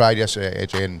 so I tried yesterday,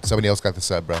 AJ, and somebody else got the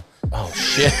sub, bro. Oh,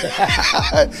 shit.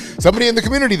 Somebody in the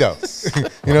community, though.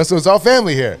 So it's all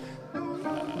family here.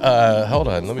 Hold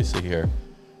on. Let me see here.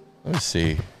 Let me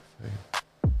see.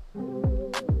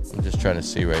 I'm just trying to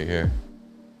see right here.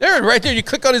 There, right there. You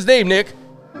click on his name, Nick.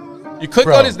 You click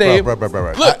on his name. Bro.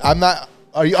 Look. I'm not.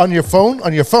 Are you on your phone?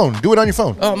 On your phone. Do it on your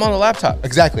phone. Oh, I'm on a laptop.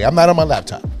 Exactly. I'm not on my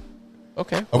laptop.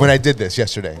 Okay. When I did this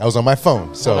yesterday, I was on my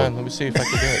phone. So hold on. Let me see if I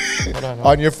can do it. Hold on.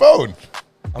 On your phone.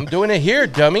 I'm doing it here,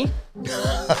 dummy.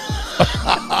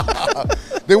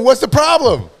 Then what's the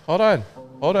problem? Hold on.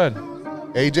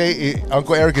 AJ,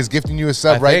 Uncle Eric is gifting you a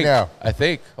sub right now. I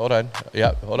think. Hold on.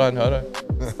 Yeah. Hold on.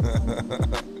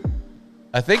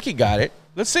 I think he got it.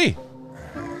 Let's see.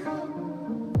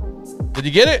 Did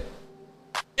you get it?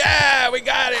 Yeah, we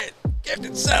got it.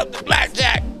 Gifted sub to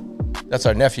Blackjack. That's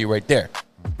our nephew right there.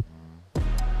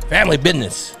 Family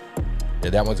business. Yeah,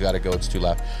 that one's got to go. It's too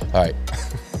loud. All right.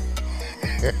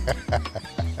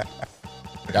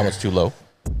 That one's too low.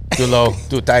 Too low,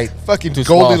 too tight. Fucking too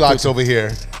small, Goldilocks too- over here.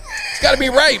 It's got to be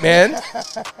right, man.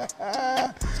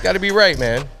 It's got to be right,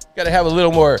 man. Got to have a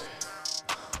little more,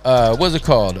 what's it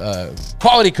called?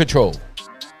 Quality control.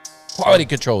 Quality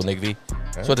control, Nick V.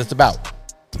 That's what it's about.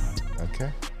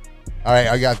 Okay. All right,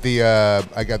 I got the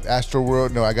Astro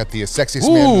World. No, I got the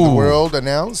sexiest man in the world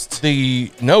announced.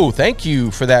 No, thank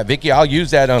you for that, Vicky. I'll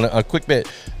use that on a quick bit.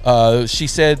 She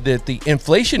said that the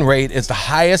inflation rate is the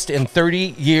highest in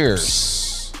 30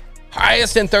 years.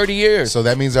 Highest in 30 years. So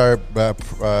that means our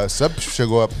sub should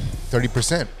go up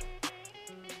 30%.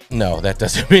 No, that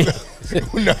doesn't mean.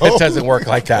 No. It doesn't work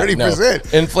like that. 30%.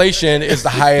 No. Inflation is the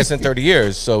highest in 30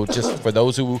 years. So just for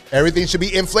those who, Everything should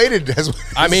be inflated.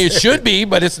 I mean, it should be,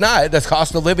 but it's not. The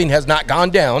cost of living has not gone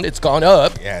down; it's gone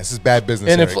up. Yeah, this is bad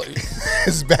business. And Eric.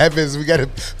 This is bad business. We got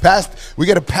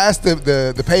to pass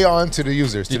the pay on to the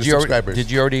users, to the subscribers.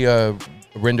 Did you already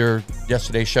render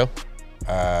yesterday's show?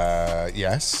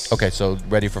 Yes. Okay, so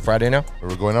ready for Friday now?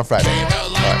 We're going on Friday.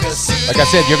 Like I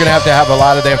said, you're gonna have a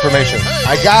lot of the information.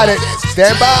 I got it.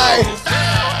 Stand by.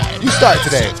 You start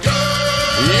today.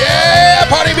 Yeah,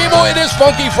 party people, it is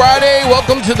Funky Friday.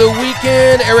 Welcome to the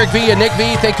weekend. Eric V and Nick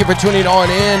V, thank you for tuning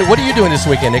on in. What are you doing this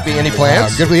weekend, Nick V? Any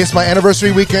plans? It's my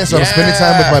anniversary weekend, so I'm spending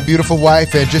time with my beautiful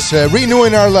wife and just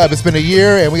renewing our love. It's been a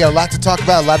year, and we got a lot to talk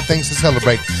about, a lot of things to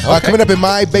celebrate. Coming up in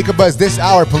my Baker Buzz this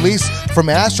hour, police from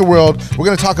Astroworld. We're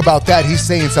going to talk about that. He's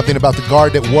saying something about the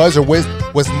guard that was or was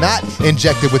not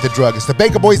injected with the drug. It's the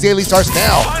Baker Boys Daily starts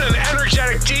now.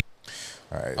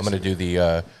 All right, I'm going to do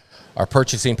the... our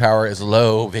purchasing power is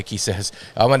low, Vicky says.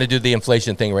 I want to do the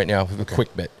inflation thing right now. A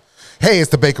quick bit. Hey, it's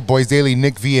the Baker Boys Daily.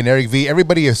 Nick V and Eric V.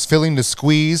 Everybody is feeling the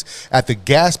squeeze at the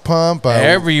gas pump.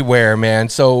 Everywhere, man.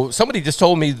 So somebody just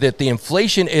told me that the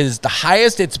inflation is the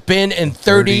highest it's been in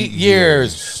 30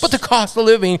 years. But the cost of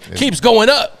living keeps going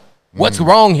up. What's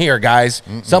wrong here, guys?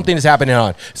 Something is happening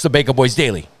on. It's the Baker Boys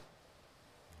Daily.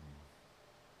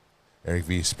 Eric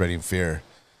V is spreading fear.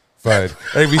 FUD.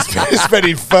 Eric V is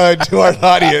spreading FUD to our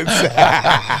audience.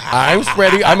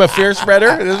 I'm a fear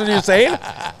spreader. Is what you're saying?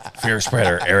 Fear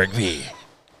spreader, Eric V.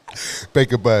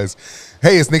 Baker Buzz.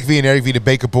 Hey, it's Nick V and Eric V, the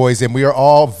Baker Boys, and we are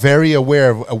all very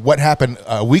aware of what happened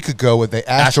a week ago with the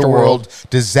Astroworld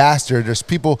disaster. There's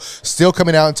people still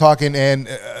coming out and talking, and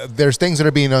there's things that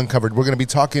are being uncovered. We're going to be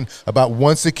talking about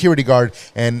one security guard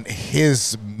and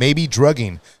his maybe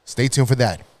drugging. Stay tuned for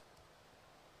that.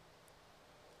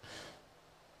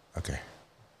 Okay.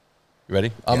 You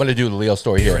ready? I'm going to do the Leo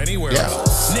story here. Anywhere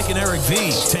else. Nick and Eric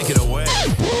V, take it away.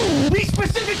 We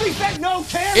specifically said no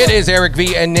camera. It is Eric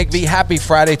V and Nick V. Happy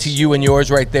Friday to you and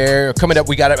yours right there. Coming up,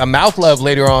 we got a mouth love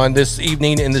later on this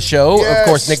evening in the show. Yes. Of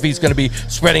course, Nick V is going to be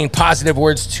spreading positive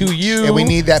words to you. And we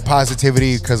need that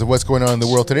positivity because of what's going on in the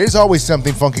world today. There's always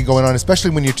something funky going on,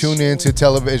 especially when you tune into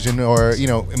television or,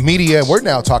 media. We're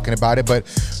now talking about it, but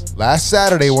last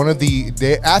Saturday,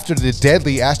 after the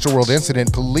deadly Astroworld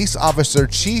incident, police officer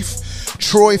Chief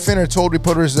Troy Finner told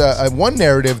reporters one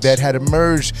narrative that had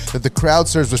emerged that the crowd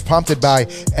surge was prompted by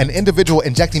an individual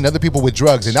injecting other people with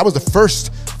drugs. And that was the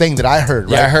first thing that I heard,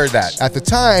 right? Yeah, I heard that. At the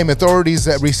time, authorities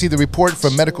received a report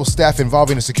from medical staff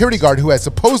involving a security guard who had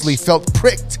supposedly felt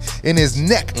pricked in his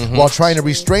neck while trying to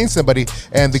restrain somebody.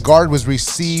 And the guard was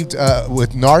received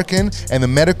with Narcan, and the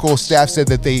medical staff said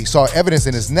that they saw evidence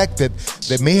in his neck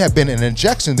that may have been an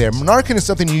injection there. Narcan is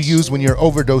something you use when you're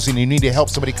overdosing and you need to help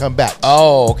somebody come back.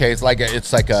 Oh, okay. It's like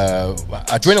a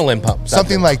adrenaline pump.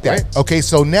 Something like that. Right? Okay,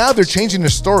 so now they're changing their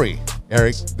story,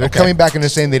 Eric. They're coming back and they're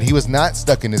saying that he was not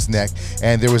stuck in his neck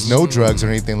and there was no drugs or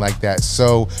anything like that.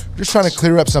 So just trying to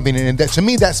clear up something. And that, to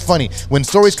me, that's funny. When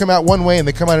stories come out one way and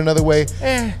they come out another way,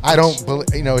 I don't believe,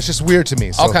 it's just weird to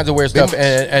me. So all kinds of weird stuff.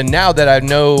 And now that I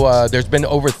know there's been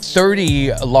over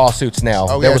 30 lawsuits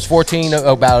now. There was 14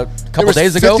 about a couple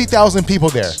days ago. 50,000 people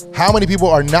there. How many people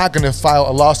are not going to file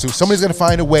a lawsuit? Somebody's going to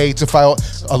find a way to file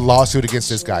a lawsuit against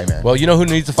this guy, man. Well, you know who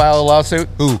needs to file a lawsuit?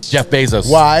 Who? Jeff Bezos.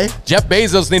 Why? Jeff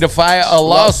Bezos need to file a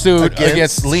lawsuit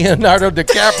against Leonardo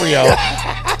DiCaprio.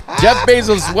 Jeff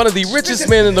Bezos, one of the richest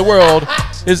men in the world,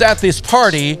 is at this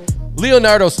party.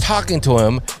 Leonardo's talking to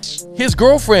him. His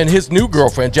girlfriend, his new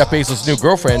girlfriend, Jeff Bezos' new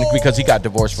girlfriend, because he got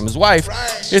divorced from his wife,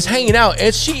 is hanging out,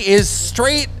 and she is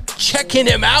straight checking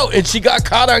him out, and she got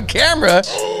caught on camera.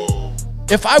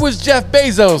 If I was Jeff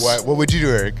Bezos, what would you do,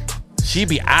 Eric? She'd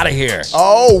be out of here.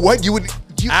 Oh, what you would?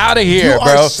 Out of here, you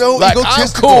bro. Are so like,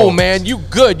 egotistical. I'm cool, man. You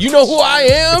good. You know who I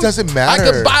am? It doesn't matter.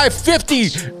 I could buy 50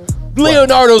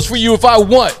 Leonardos for you if I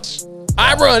want.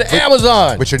 I run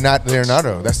Amazon. But you're not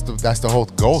Leonardo. That's the whole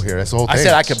goal here. That's the whole thing. I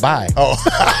said I could buy. Oh.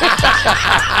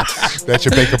 That's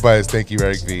your Baker Buzz. Thank you,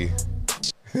 Eric V.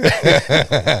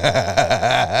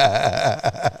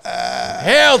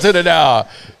 Hell to the no.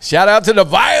 Shout out to the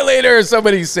Violator,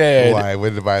 somebody said. Why? What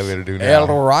did the Violator do now? El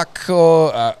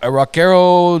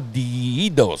Rockero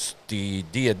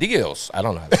Dios. I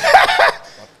don't know.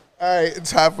 All right,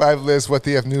 top 5 list. What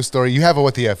the F news story? You have a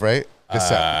What the F, right?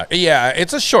 Yeah,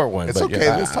 it's a short one. It's but okay.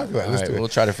 yeah, Let's talk about it. Let's do it. We'll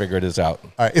try to figure this out.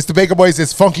 All right, it's the Baker Boys.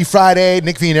 It's Funky Friday.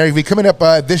 Nick V and Eric V. Coming up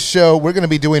this show, we're going to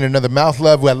be doing another Mouth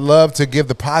Love. I'd love to give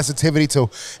the positivity to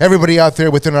everybody out there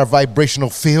within our vibrational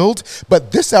field.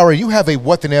 But this hour, you have a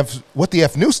What the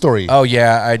F news story. Oh,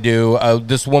 yeah, I do.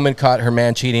 This woman caught her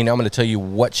man cheating. I'm going to tell you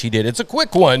what she did. It's a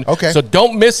quick one. Okay. So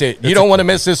don't miss it. You don't want to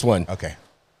miss this one. Okay.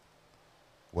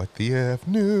 What the F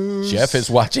news? Jeff is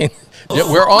watching.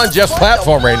 We're on Jeff's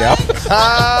platform right now.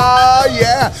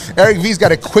 Yeah. Eric V's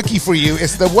got a quickie for you.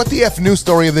 It's the What the F news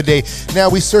story of the day. Now,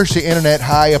 we search the internet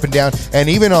high, up, and down, and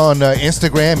even on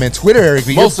Instagram and Twitter, Eric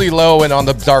V. Mostly low and on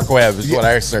the dark web is what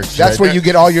I search. That's where you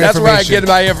get all your information. That's where I get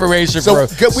my information So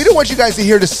from. we don't want you guys to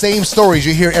hear the same stories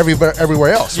you hear everywhere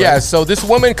else. Right? Yeah, so this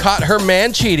woman caught her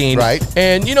man cheating. Right.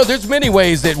 And, there's many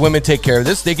ways that women take care of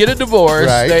this. They get a divorce.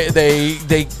 Right.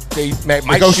 They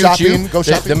might go shoot shopping, you. go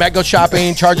shopping. They might go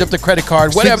shopping, charge up the credit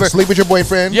card, whatever. Sleep with your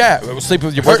boyfriend. Yeah, sleep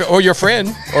with your boyfriend or your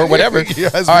friend or whatever. Your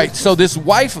husband. All right, so this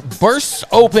wife bursts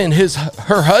open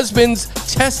her husband's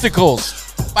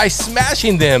testicles by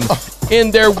smashing them in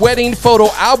their wedding photo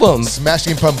album.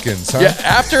 Smashing pumpkins, huh? Yeah,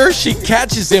 after she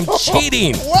catches him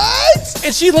cheating. What?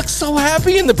 And she looks so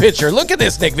happy in the picture. Look at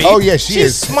this, Nick V. Oh, yeah, she's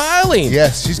She's smiling.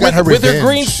 Yes, she's got her with her revenge.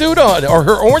 green suit on, or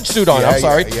her orange suit on. Yeah, I'm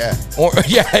sorry. yeah.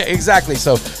 Yeah, exactly.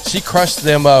 So she crushed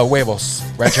them huevos,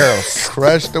 rancheros.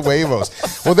 Crushed the huevos.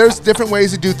 Well, there's different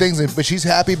ways to do things, but she's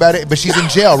happy about it. But she's in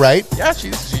jail, right? Yeah,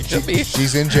 she should be.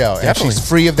 She's in jail. And Definitely. she's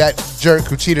free of that jerk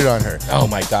who cheated on her. Oh,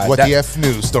 my God. What the F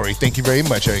news story. Thank you very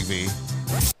much, Eric V.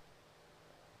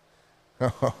 I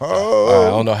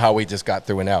don't know how we just got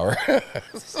through an hour.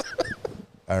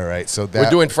 All right, so that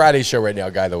We're doing Friday's show right now,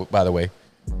 by the way.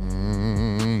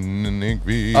 Nick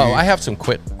V. Oh, I have some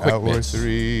quick Hour bits.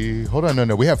 3. Hold on,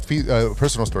 no. We have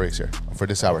personal stories here for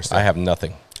this hour. Still. I have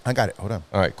nothing. I got it. Hold on.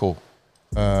 All right, cool.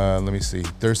 Let me see.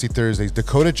 Thirsty Thursdays.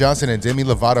 Dakota Johnson and Demi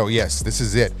Lovato. Yes, this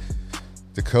is it.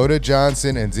 Dakota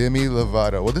Johnson and Demi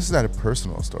Lovato. Well, this is not a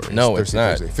personal story. No, it's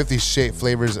not. Thursday. 50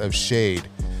 flavors of shade.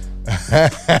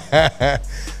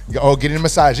 Getting a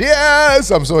massage.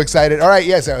 Yes, I'm so excited. All right,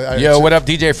 yes. Yo, what up,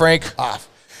 DJ Frank? Off.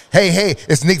 Hey,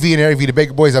 it's Nick V and Eric V, the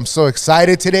Baker Boys. I'm so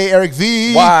excited today, Eric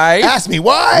V. Why? Ask me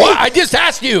why. What? I just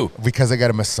asked you. Because I got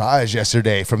a massage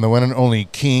yesterday from the one and only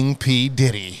King P.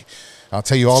 Diddy. I'll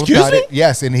tell you all Excuse about me? it.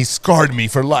 Yes, and he scarred me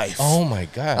for life. Oh, my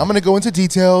God. I'm going to go into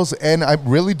details, and I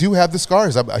really do have the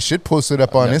scars. I should post it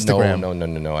up on Instagram.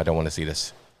 No. I don't want to see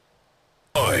this.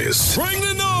 Noise. Bring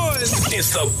the noise.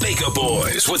 It's the Baker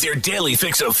Boys with your daily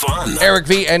fix of fun. Eric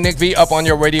V and Nick V up on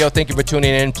your radio. Thank you for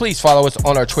tuning in. Please follow us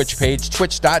on our Twitch page,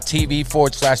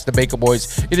 twitch.tv/The Baker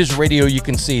Boys. It is radio you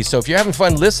can see. So if you're having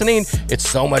fun listening, it's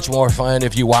so much more fun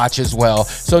if you watch as well.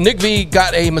 So Nick V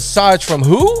got a massage from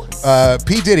who?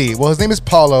 P. Diddy. Well, his name is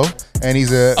Paulo, and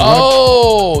he's a...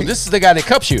 This is the guy that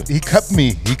cups you. He cut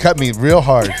me. He cut me real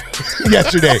hard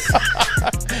yesterday.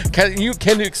 Can you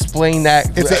explain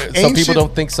that? It's Some ancient- people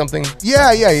don't think something.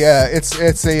 Yeah.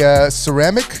 It's a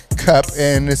ceramic cup,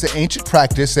 and it's an ancient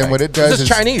practice. And what it does This is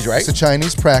Chinese, right? It's a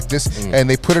Chinese practice, and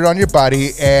they put it on your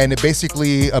body, and it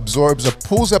basically absorbs or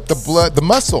pulls up the blood, the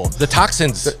muscle, The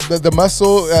toxins. the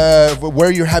muscle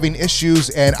where you're having issues.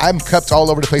 And I'm cupped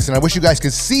all over the place, and I wish you guys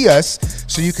could see us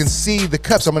so you can see the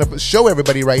cups. I'm going to show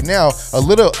everybody right now a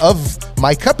little of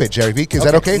my cuppage, Jerry V. Is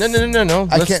that okay? No.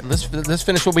 I Let's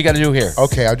finish what we got to do here.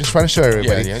 Okay, I'm just trying to show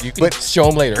everybody. Yeah, you can show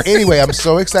them later. Anyway, I'm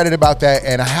so excited about that,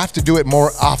 and I have to do it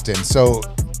more often. So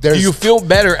Do you feel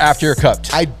better after you're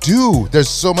cupped? I do. There's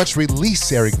so much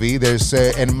release, Eric V.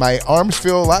 And my arms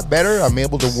feel a lot better. I'm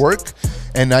able to work,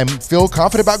 and I feel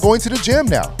confident about going to the gym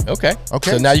now. Okay.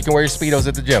 Okay. So now you can wear your Speedos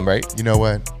at the gym, right? You know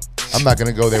what? I'm not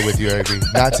going to go there with you, Eric V.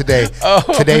 Not today. Oh.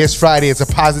 Today is Friday. It's a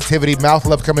positivity mouth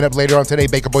love coming up later on today.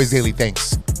 Baker Boys Daily.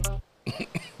 Thanks. All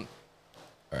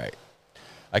right.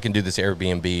 I can do this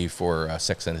Airbnb for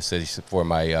Sex and the City for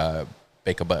my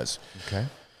Baker Buzz. Okay.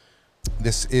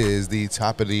 This is the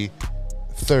top of the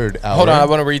third hour. Hold on, I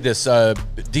want to read this.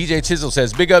 DJ Tizzle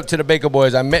says, big up to the Baker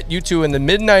Boys. I met you two in the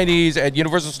mid-90s at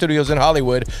Universal Studios in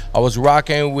Hollywood. I was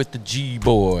rocking with the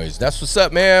G-Boys. That's what's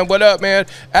up, man. What up, man?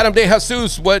 Adam De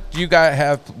Jesus, what you guys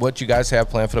have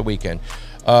planned for the weekend?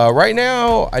 Right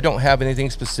now, I don't have anything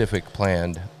specific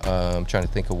planned. I'm trying to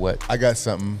think of what. I got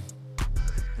something.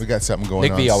 We got something going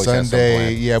Nick on V always has something Sunday.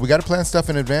 planned. Yeah, we got to plan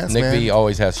stuff in advance, Nick man. V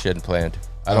always has shit planned.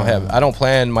 I don't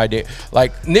plan my day.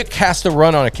 Like, Nick has to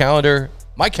run on a calendar.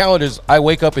 My calendars, I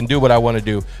wake up and do what I want to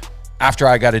do after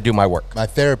I got to do my work. My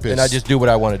therapist. And I just do what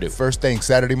I want to do. First thing,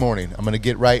 Saturday morning, I'm going to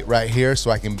get right here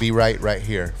so I can be right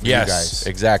here for you guys. Yes,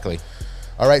 exactly.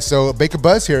 All right, so Bake a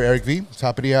Buzz here, Eric V.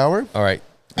 Top of the hour. All right.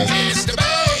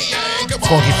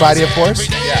 Funky Friday, of course.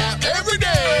 Yeah.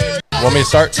 Want me to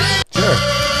start? Sure.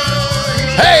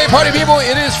 Hey, party people,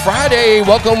 it is Friday.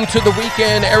 Welcome to the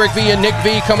weekend. Eric V and Nick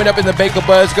V coming up in the Bake a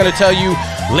Buzz. Going to tell you,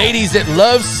 ladies that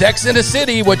love Sex in the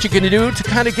City, what you can do to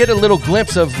kind of get a little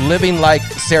glimpse of living like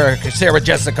Sarah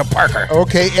Jessica Parker.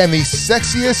 Okay, and the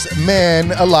sexiest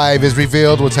man alive is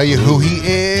revealed. We'll tell you who he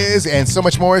is and so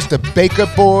much more. It's the Bake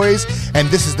Up Boys, and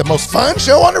this is the most fun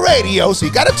show on the radio, so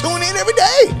you got to tune in every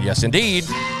day. Yes, indeed.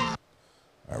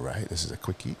 All right, this is a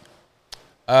quickie.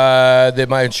 Did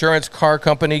my insurance car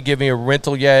company give me a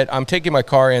rental yet? I'm taking my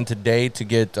car in today to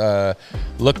get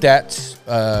looked at.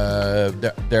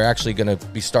 They're actually going to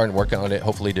be starting working on it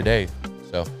hopefully today.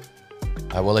 So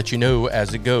I will let you know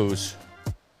as it goes.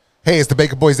 Hey, it's the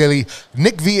Bake a Boys Daily.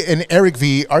 Nick V and Eric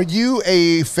V, are you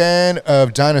a fan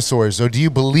of dinosaurs, or do you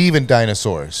believe in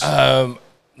dinosaurs?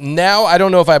 Now, I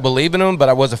don't know if I believe in them, but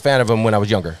I was a fan of them when I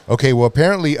was younger. Okay, well,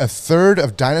 apparently a third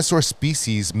of dinosaur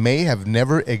species may have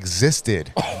never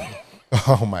existed.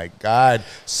 Oh, my God.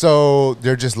 So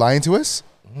they're just lying to us?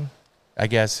 I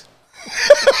guess.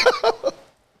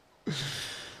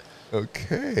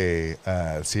 Okay.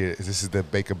 Let's see. This is the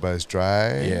Bake a Buzz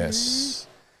Drive. Yes.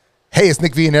 Hey, it's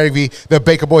Nick V and Eric V, the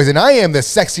Bake a Boys, and I am the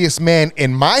sexiest man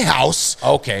in my house.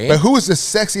 Okay. But who is the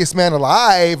sexiest man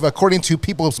alive, according to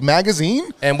People's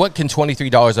Magazine? And what can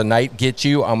 $23 a night get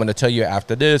you? I'm going to tell you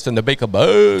after this in the Bake a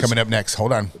Buzz. Coming up next.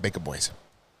 Hold on. Bake a Boys.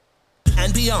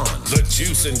 And beyond. The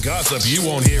juice and gossip you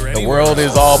won't hear anywhere. The world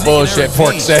is all bullshit,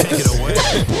 Pork says.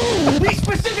 We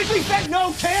specifically said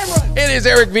no cameras. It is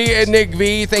Eric V and Nick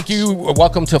V. Thank you.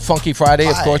 Welcome to Funky Friday.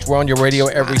 Of Hi. course, we're on your radio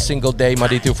every single day,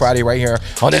 Monday through Friday, right here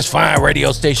on this fine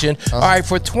radio station. All right,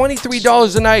 for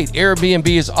 $23 a night, Airbnb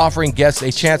is offering guests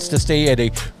a chance to stay at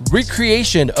a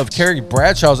recreation of Carrie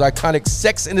Bradshaw's iconic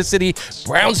Sex in the City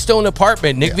brownstone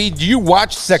apartment. Nick V, do you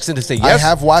watch Sex in the City? Yes? I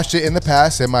have watched it in the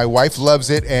past, and my wife loves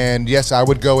it, and yes, I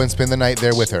would go and spend the night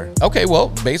there with her. Okay, well,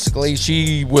 basically,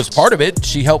 she was part of it.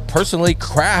 She helped personally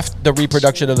craft the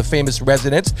reproduction of the famous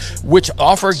residence, which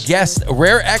offer guests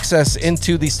rare access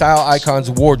into the style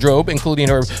icon's wardrobe, including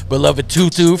her beloved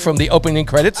tutu from the opening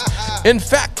credits. In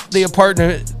fact, the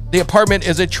apartment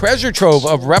is a treasure trove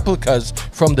of replicas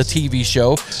from the TV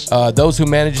show. Those who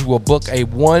manage will book a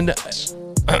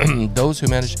Those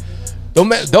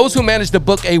who manage to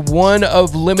book a one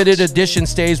of limited edition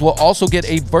stays will also get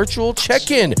a virtual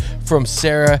check-in from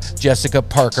Sarah Jessica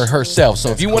Parker herself. So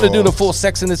if you want to do the full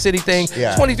Sex in the City thing,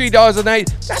 $23 a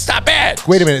night, that's not bad.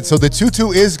 Wait a minute. So the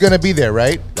tutu is going to be there,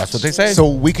 right? That's what they say. So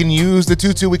we can use the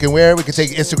tutu, we can wear it, we can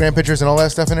take Instagram pictures and all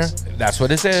that stuff in there? That's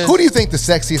what it says. Who do you think the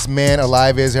sexiest man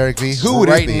alive is, Eric V? Who would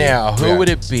it be? Right now, who would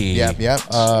it be? Yep.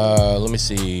 Let me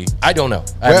see. I don't know.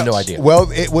 I have no idea.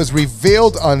 Well, it was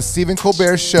revealed on Stephen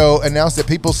Colbert's show, announced that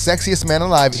people's sexiest man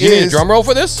alive You need a is... drum roll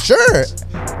for this? Sure.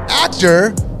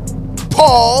 Actor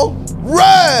Paul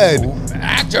Rudd.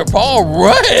 Actor Paul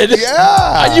Rudd?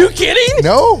 Yeah. Are you kidding?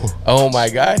 No. Oh my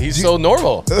God, he's so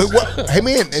normal. Hey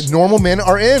man, normal men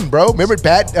are in, bro. Remember,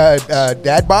 dad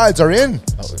bods are in.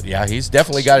 Oh, yeah, he's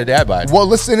definitely got a dad bod. Well,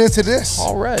 listen into this.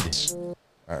 Paul Rudd.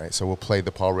 All right, so we'll play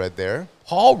the Paul Rudd there.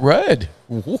 Paul Rudd?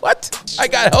 What? I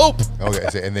got hope.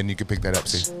 Okay, and then you can pick that up.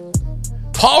 See.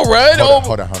 Paul Rudd?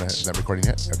 Hold on. Is that recording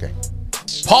yet? Okay.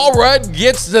 Paul Rudd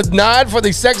gets the nod for the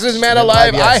sexiest man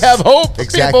alive. Yes. I have hope,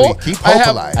 Exactly. people. Keep hope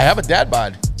alive. I have a dad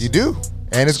bod. You do.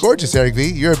 And it's gorgeous, Eric V.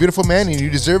 You're a beautiful man, and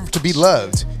you deserve to be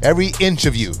loved. Every inch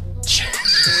of you.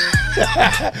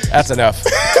 That's enough.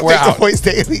 We're Make the out. Voice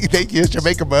Daily. Thank you. It's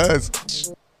Jamaica Buzz.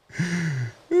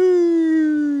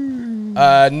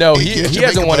 No, he Jamaica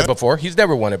hasn't won Buzz. it before. He's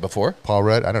never won it before. Paul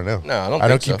Rudd? I don't know. No, I don't I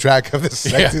don't think keep so. track of the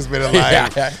sexiest man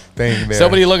alive thing there.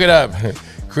 Somebody look it up.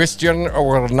 Cristiano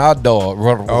Ronaldo.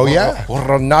 Oh, yeah?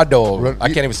 Ronaldo. I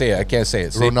can't even say it. I can't say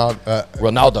it. See?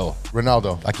 Ronaldo.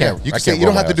 I can't. You I can say. can't You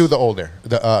don't roll have to my do the older.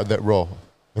 The roll.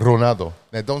 Ronaldo.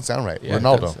 That don't sound right. Yeah, it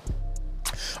Ronaldo.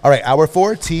 All right, hour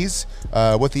 4, tease.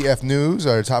 What the F news,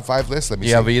 our top 5 list. Let me see.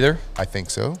 You have either? I think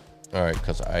so. All right,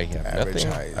 because I have Average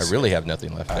nothing. eyes. I really have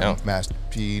nothing left now. Master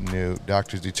P, no.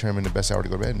 Doctors determine the best hour to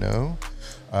go to bed. No.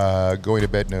 Going to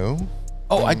bed. No.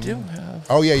 Oh, I do have.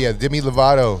 Oh yeah. Demi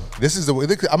Lovato. This is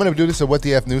I'm gonna do this at What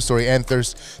the F News story and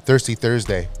Thirsty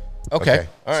Thursday. Okay.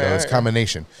 All right. So it's a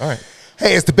combination. All right.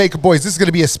 Hey, it's the Baker Boys. This is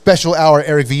gonna be a special hour,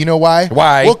 Eric V. You know why?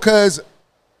 Why? Well, because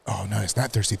oh no, it's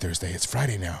not Thirsty Thursday. It's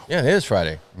Friday now. Yeah, it is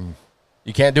Friday.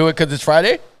 You can't do it because it's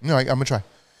Friday? No, I'm gonna try.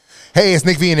 Hey, it's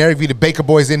Nick V and Eric V, the Baker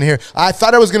Boys in here. I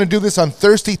thought I was going to do this on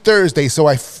Thursday, so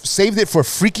I saved it for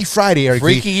Freaky Friday, Eric V.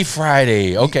 Freaky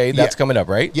Friday. Okay, that's coming up,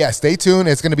 right? Yeah, stay tuned.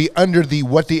 It's going to be under the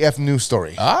What the F news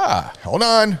story. Hold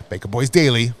on. Baker Boys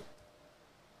Daily.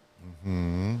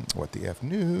 What the F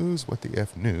news? What the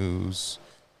F news?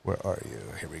 Where are you?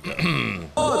 Here we go.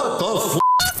 What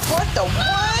the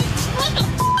what?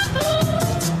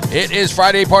 It is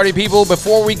Friday, party people.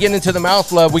 Before we get into the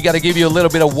mouth love, we got to give you a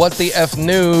little bit of what the F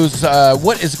news.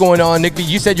 What is going on, Nick?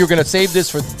 You said you were going to save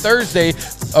this for Thursday.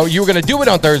 Oh, you were going to do it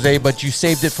on Thursday, but you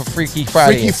saved it for Freaky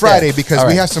Friday. Freaky Friday, because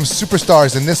we have some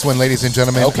superstars in this one, ladies and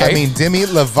gentlemen. Okay. I mean, Demi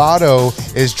Lovato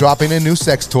is dropping a new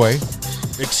sex toy.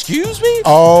 Excuse me?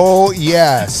 Oh,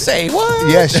 yes. Say what?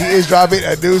 Yeah, she is dropping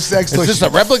a new sex toy. Is this a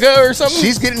replica or something?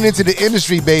 She's getting into the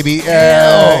industry, baby,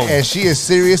 and she is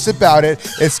serious about it.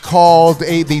 It's called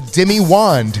the Demi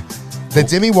Wand. The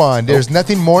Demi Wand. There's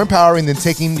nothing more empowering than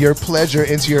taking your pleasure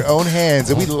into your own hands,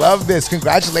 and we love this.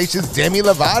 Congratulations, Demi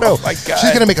Lovato. Oh my God. She's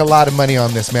going to make a lot of money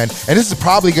on this, man, and this is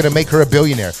probably going to make her a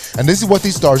billionaire. And this is what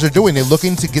these stars are doing. They're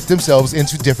looking to get themselves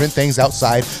into different things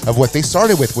outside of what they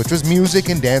started with, which was music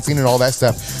and dancing and all that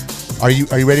stuff. Are you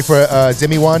ready for a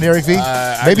Demi Wand, Eric V?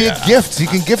 Maybe a gift. You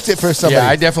can gift it for somebody.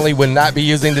 Yeah, I definitely would not be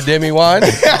using the Demi Wand.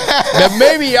 But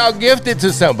maybe I'll gift it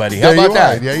to somebody. How about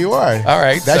that? There you are. All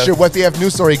right. That's your What the F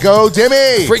news story. Go,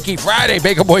 Demi! Freaky Friday,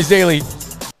 Baker Boys Daily.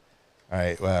 All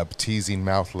right, teasing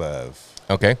mouth love.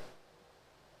 Okay.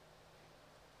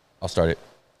 I'll start it.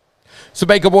 So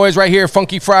Baker Boys right here,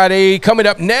 Funky Friday. Coming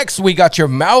up next, we got your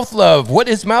mouth love. What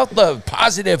is mouth love?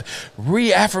 Positive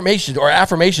reaffirmations or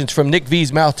affirmations from Nick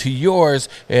V's mouth to yours,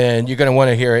 and you're going to want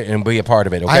to hear it and be a part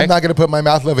of it, okay? I'm not going to put my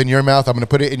mouth love in your mouth. I'm going to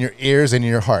put it in your ears and in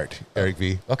your heart, Eric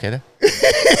V. Okay, then.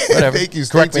 Whatever. Thank you.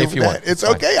 Correct me if you want. It's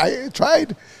okay. I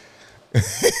tried.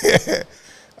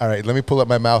 All right, let me pull up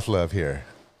my mouth love here.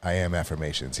 I am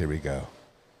affirmations. Here we go.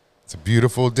 It's a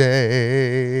beautiful day.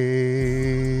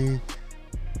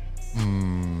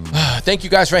 Thank you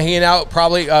guys for hanging out.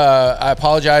 Probably, I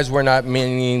apologize. We're not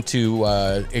meaning to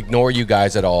ignore you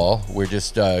guys at all. We're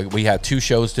just, we have 2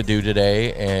 shows to do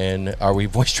today. And are we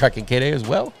voice tracking K-Day as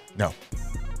well? No.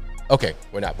 Okay,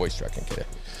 we're not voice tracking K-Day.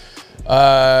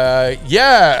 Let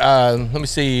me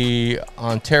see.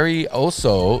 On Terry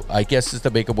Oso, I guess it's the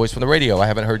Baker Boys from the radio. I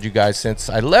haven't heard you guys since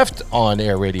I left on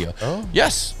air radio. Oh.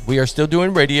 Yes, we are still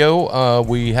doing radio.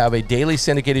 We have a daily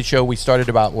syndicated show. We started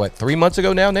about, 3 months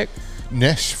ago now, Nick?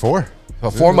 4.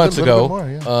 4 months ago. More,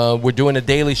 yeah. We're doing a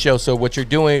daily show. So what you're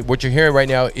hearing right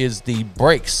now is the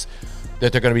breaks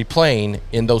that they're going to be playing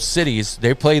in those cities.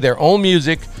 They play their own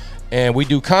music, and we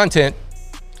do content.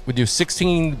 We do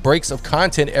 16 breaks of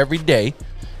content every day.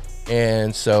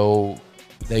 And so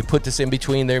they put this in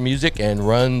between their music and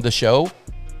run the show.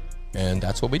 And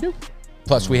that's what we do.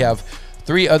 Plus, we have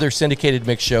 3 other syndicated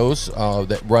mix shows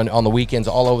that run on the weekends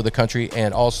all over the country,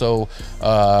 and also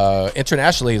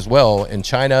internationally as well, in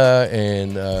China,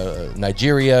 in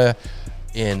Nigeria,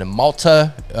 in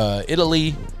Malta,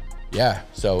 Italy. Yeah,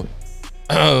 so,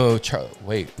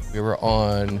 we were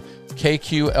on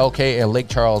KQLK and Lake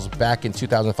Charles back in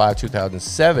 2005,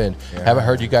 2007. Yeah. Haven't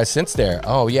heard you guys since there.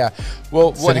 Oh, yeah.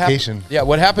 Well, syndication.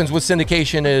 What happens with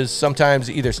syndication is sometimes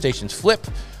either stations flip,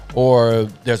 or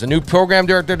there's a new program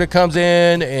director that comes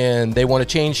in and they want to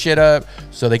change shit up,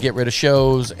 so they get rid of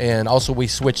shows. And also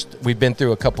we've been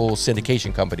through a couple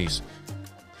syndication companies.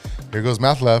 Here goes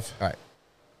mouth love. All right.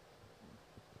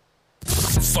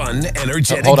 Fun,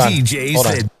 energetic Hold on.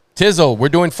 DJs. Tizzle, we're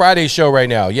doing Friday's show right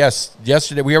now. Yes,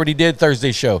 yesterday we already did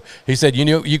Thursday's show. He said,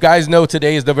 you guys know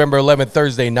today is November 11th,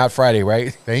 Thursday, not Friday,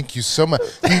 right? Thank you so much.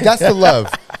 See, that's the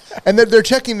love. And they're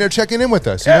checking in with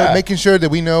us, you know, making sure that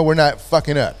we know we're not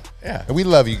fucking up. Yeah. And we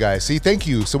love you guys. See, thank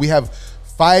you. So we have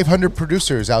 500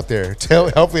 producers out there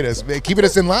helping us, keeping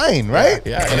us in line, right?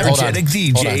 Yeah. Energetic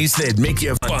DJs that make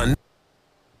you fun.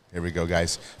 Here we go,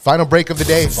 guys. Final break of the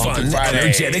day. Fun,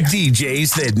 energetic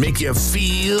DJs that make you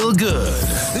feel good.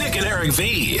 Nick and Eric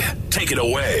V, take it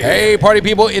away. Hey, party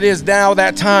people, it is now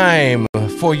that time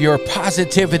for your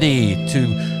positivity to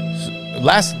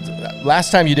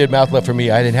last time you did mouth love for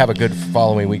me, I didn't have a good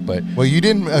following week, but well, you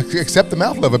didn't accept the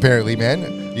mouth love apparently,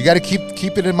 man. You got to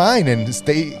keep it in mind and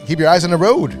keep your eyes on the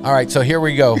road. All right, so here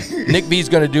we go. Nick V's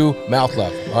going to do mouth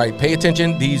love. All right, pay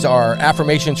attention. These are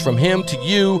affirmations from him to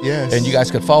you. Yes. And you guys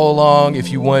can follow along if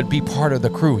you want to be part of the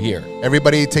crew here.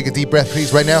 Everybody take a deep breath,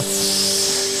 please, right now.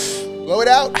 Blow it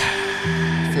out.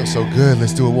 Feels so good.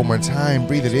 Let's do it one more time.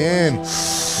 Breathe it in.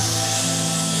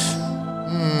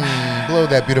 Blow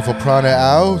that beautiful prana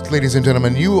out. Ladies and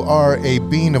gentlemen, you are a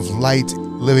being of light.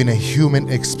 living a human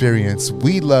experience.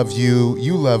 We love you.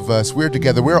 You love us. We're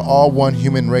together. We're all one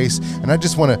human race. And I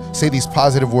just want to say these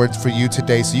positive words for you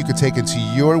today so you can take into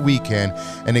your weekend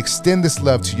and extend this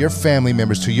love to your family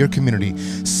members, to your community.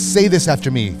 Say this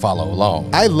after me. Follow along.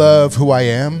 I love who I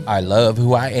am. I love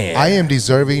who I am. I am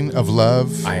deserving of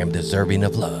love. I am deserving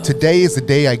of love. Today is the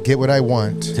day I get what I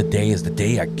want. Today is the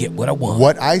day I get what I want.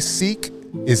 What I seek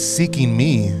is seeking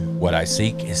me. What I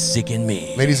seek is seeking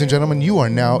me. Ladies and gentlemen, you are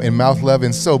now in Mouth Love,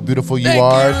 and so beautiful you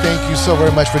are. Thank you so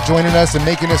very much for joining us and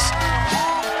making us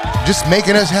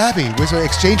happy. We're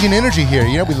exchanging energy here.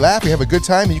 You know, we laugh, we have a good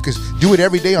time, and you can do it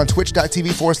every day on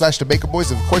twitch.tv/The Baker Boys.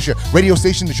 And of course, your radio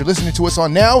station that you're listening to us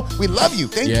on now. We love you.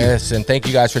 Thank you. Yes, and thank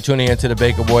you guys for tuning in to The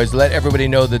Baker Boys. Let everybody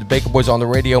know that The Baker Boys on the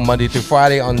radio Monday through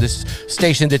Friday on this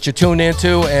station that you're tuned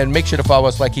into. And make sure to follow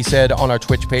us, like he said, on our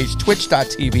Twitch page,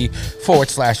 twitch.tv/The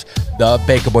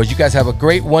Baker Boys. You guys have a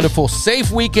great, wonderful,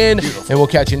 safe weekend. Beautiful. And we'll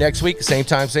catch you next week. Same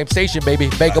time, same station, baby.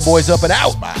 Baker Boys up and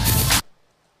out. Bye.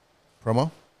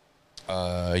 Promo?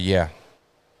 Yeah.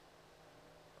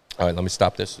 All right, let me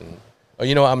stop this. And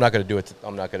you know what? I'm not gonna do it.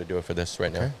 I'm not gonna do it for this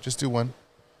right now. Okay, just do one.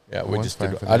 Yeah, we just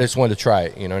did. I just wanted to try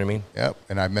it. You know what I mean? Yep.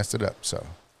 And I messed it up. So.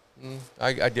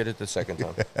 I did it the second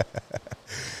time.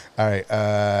 All right.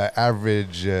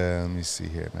 Average. Let me see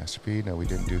here. Master P. No, we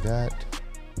didn't do that.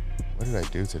 What did I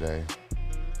do today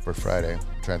for Friday?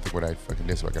 I'm trying to think what I fucking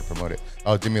did so I can promote it.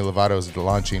 Oh, Demi Lovato's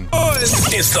launching.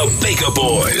 It's the Baker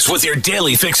Boys with your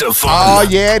daily fix of fun. Oh,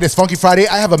 yeah, this Funky Friday.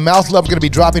 I have a Mouth Love going to be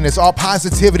dropping. It's all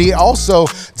positivity. Also,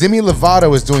 Demi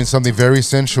Lovato is doing something very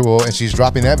sensual, and she's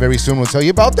dropping that very soon. We'll tell you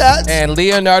about that. And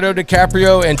Leonardo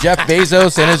DiCaprio and Jeff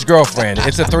Bezos and his girlfriend.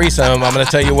 It's a thriesome. I'm going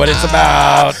to tell you what it's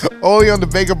about. Only on the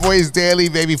Baker Boys Daily,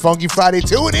 baby. Funky Friday.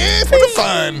 Tune in for the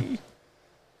fun.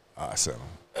 Awesome.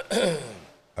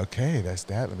 Okay, that's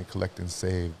that. Let me collect and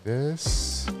save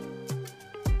this.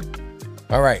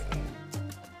 All right.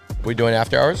 We doing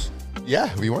after hours? Yeah,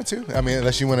 we want to. I mean,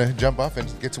 unless you want to jump off and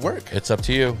get to work. It's up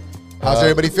to you. How's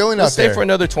everybody feeling out Let's there? stay for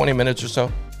another 20 minutes or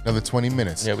so. Another 20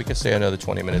 minutes. Yeah, we can stay another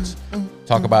 20 minutes.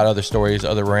 Talk about other stories,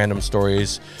 other random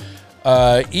stories.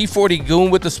 E40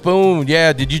 Goon with the Spoon.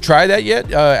 Yeah, did you try that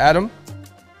yet, Adam?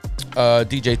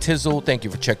 DJ Tizzle, thank you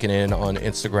for checking in on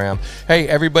Instagram. Hey,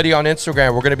 everybody on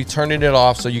Instagram, we're going to be turning it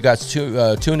off, so you guys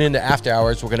tune in to After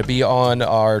Hours. We're going to be on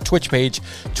our Twitch page,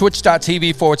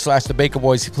 twitch.tv/The Baker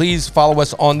Boys. Please follow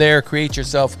us on there. Create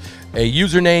yourself a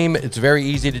username. It's very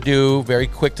easy to do, very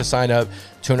quick to sign up.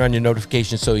 Turn on your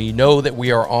notifications so you know that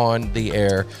we are on the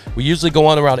air. We usually go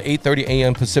on around 8:30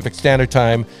 a.m. Pacific Standard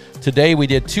Time. Today we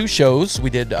did 2 shows.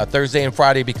 We did Thursday and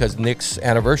Friday because Nick's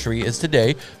anniversary is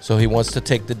today, so he wants to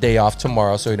take the day off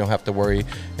tomorrow so he don't have to worry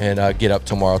and get up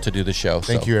tomorrow to do the show.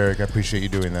 Thank you, Eric. I appreciate you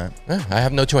doing that. I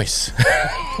have no choice.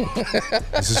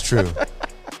 This is true.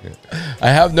 I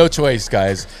have no choice,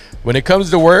 guys. When it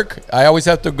comes to work, I always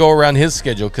have to go around his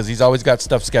schedule because he's always got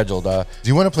stuff scheduled. Do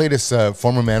you want to play this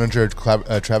former manager,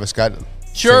 Travis Scott?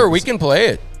 Sure, we can play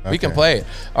it. Okay. We can play it.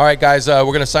 All right, guys, we're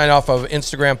going to sign off of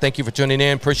Instagram. Thank you for tuning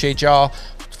in. Appreciate y'all.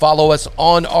 Follow us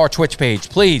on our Twitch page,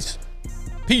 please.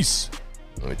 Peace.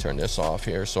 Let me turn this off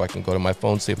here so I can go to my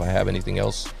phone, see if I have anything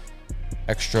else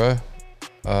extra.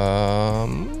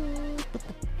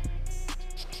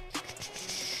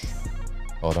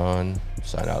 Hold on.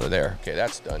 Sign out of there. Okay,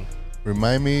 that's done.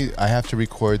 Remind me, I have to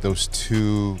record those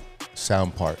 2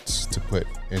 sound parts to put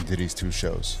into these 2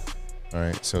 shows. All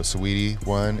right, so Sweetie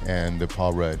one and the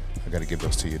Paul Rudd. I got to give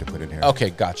those to you to put in here. Okay,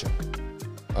 gotcha.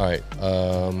 All right.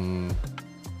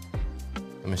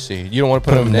 Let me see. You don't want to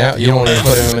put them in now? You don't want to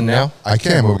put them in now? I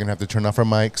can, but we're going to have to turn off our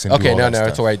mics and do all that stuff.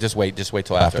 It's all right. Just wait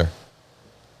till after.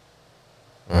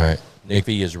 All right. Nick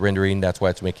V is rendering. That's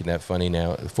why it's making that funny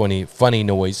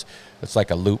noise. It's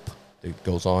like a loop that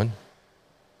goes on.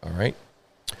 All right.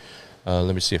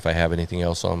 Let me see if I have anything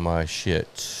else on my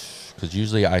shit. Because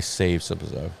usually I save some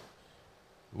stuff.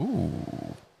 Ooh.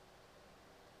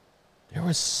 There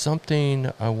was something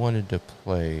I wanted to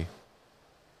play.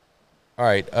 All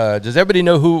right. Does everybody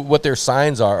know what their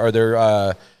signs are? Or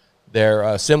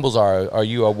their symbols are? Are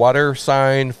you a water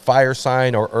sign, fire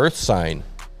sign, or earth sign?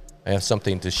 I have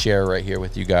something to share right here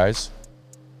with you guys.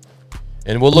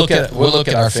 And we'll look at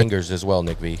our fingers as well,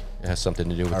 Nick V. It has something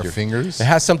to do with our your fingers. It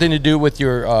has something to do with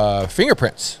your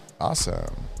fingerprints.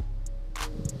 Awesome.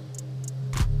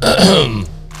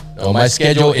 My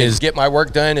schedule is get my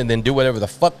work done and then do whatever the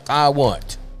fuck I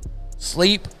want.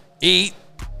 Sleep, eat,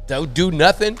 don't do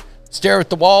nothing, stare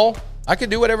at the wall. I can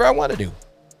do whatever I want to do.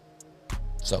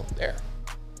 So there.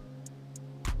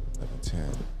 11, 10.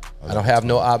 I don't have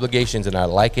no obligations, and I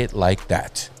like it like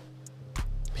that.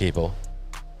 People.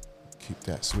 Keep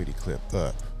that sweetie clip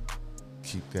up.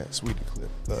 Keep that sweetie clip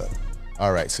up.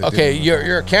 All right. So Okay,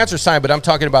 you're a Cancer sign, but I'm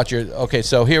talking about your. Okay,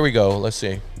 so here we go. Let's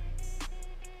see.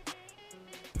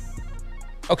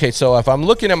 Okay, so if I'm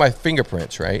looking at my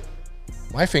fingerprints, right?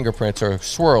 My fingerprints are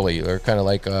swirly. They're kind of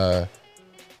like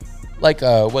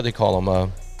what do they call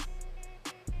them?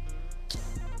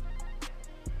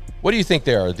 What do you think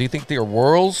they are? Do you think they are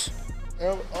whorls?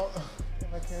 I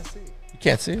can't see. You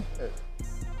can't see?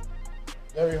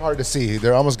 Very hard to see.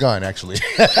 They're almost gone, actually.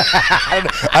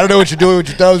 I don't know what you're doing with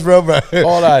your thumbs, bro. But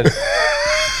Hold on.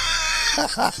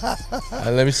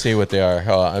 Let me see what they are.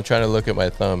 Hold on. I'm trying to look at my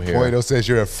thumb here. Boydo says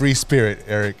you're a free spirit,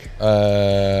 Eric.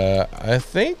 I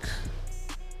think.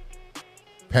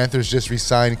 Panthers just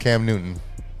re-signed Cam Newton.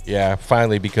 Yeah,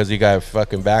 finally, because he got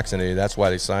fucking vaccinated. That's why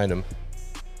they signed him.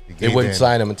 They Gave wouldn't in.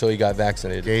 sign him until he got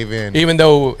vaccinated. Gave in. Even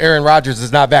though Aaron Rodgers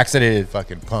is not vaccinated.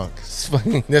 Fucking punk.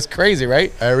 That's crazy,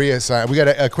 right? Aries sign. We got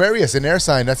an Aquarius, an air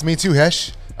sign. That's me too,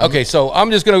 Hesh. Okay, so I'm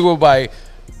just going to go by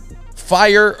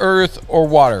fire, earth, or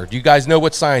water. Do you guys know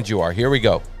what signs you are? Here we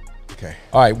go. Okay.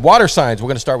 All right, water signs. We're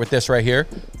going to start with this right here.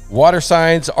 Water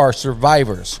signs are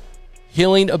survivors,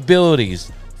 healing abilities,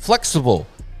 flexible,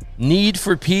 need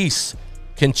for peace,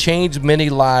 can change many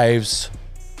lives,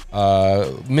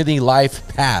 many life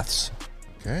paths.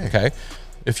 Okay. Okay.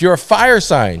 If you're a fire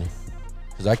sign,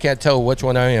 because I can't tell which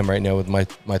one I am right now with my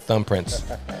thumbprints,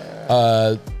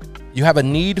 you have a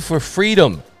need for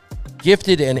freedom,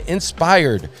 gifted and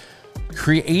inspired,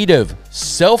 creative,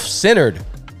 self-centered,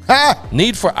 Ha!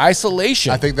 need for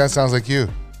isolation. I think that sounds like you.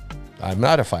 I'm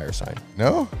not a fire sign.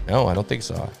 No? No, I don't think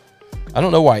so. I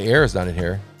don't know why air is not in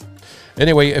here.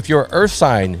 Anyway, if you're an earth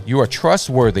sign, you are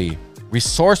trustworthy,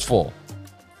 resourceful,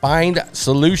 find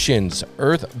solutions,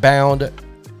 earthbound,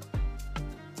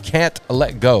 can't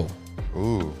let go.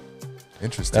 Ooh.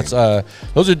 Interesting. That's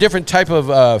those are different type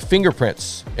of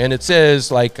fingerprints, and it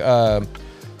says like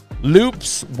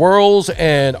loops, whirls,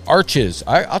 and arches.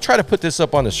 I'll try to put this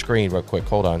up on the screen real quick.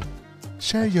 Hold on.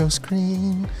 Share your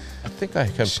screen. I think I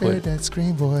can Share put. that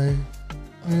screen, boy.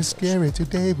 You're scary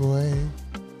today, boy.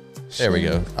 There we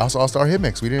go. Also, All-Star Hit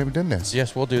Mix. We didn't even done this.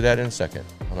 Yes, we'll do that in a second.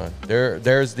 Hold on.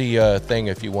 There's the thing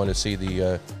if you want to see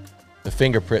the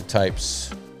fingerprint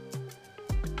types.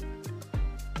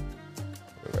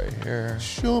 Right here.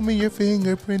 Show me your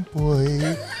fingerprint,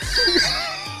 boy.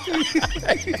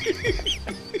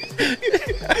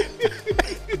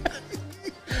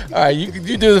 All right,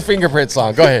 you do the fingerprint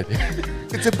song. Go ahead.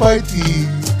 It's a party.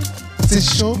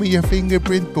 Just show me your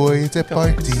fingerprint, boy. It's a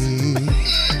party.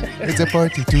 It's a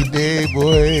party today,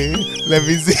 boy. Let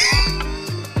me see.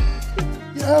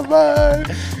 Yeah, man.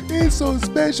 It's so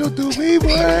special to me,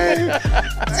 boy.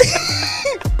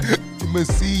 You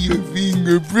must see your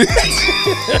fingerprint.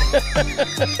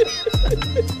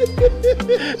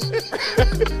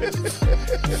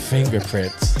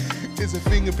 Fingerprints. It's a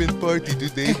fingerprint party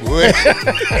today, boy.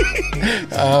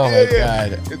 Oh my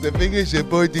God. It's a fingership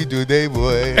party today,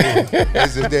 boy.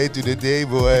 It's a day to the day,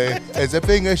 boy. It's a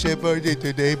fingership party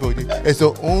today, boy. It's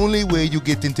the only way you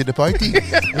get into the party. You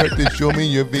have to show me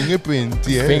your fingerprint,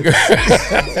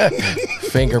 yeah.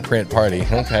 Fingerprint party.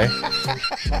 Okay.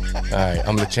 All right,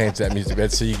 I'm gonna change that music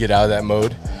bed so you get out of that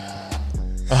mode.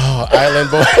 Oh,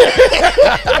 Island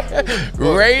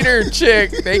Boy. Raider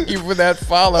Chick, thank you for that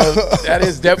follow. That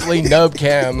is definitely Nub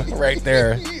Cam right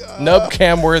there. Nub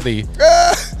Cam worthy.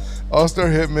 All-Star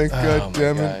Hit Mix, Oh, God my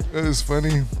damn God. it. That is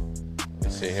funny.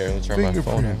 Let's see here. Let's turn my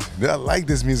phone on. Fingerprint. I like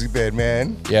this music bed,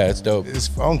 man. Yeah, it's dope. It's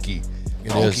funky.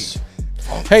 It is.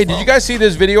 Hey, did you guys see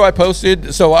this video I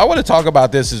posted? So I want to talk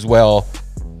about this as well.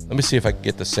 Let me see if I can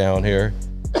get the sound here.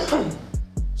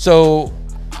 So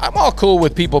I'm all cool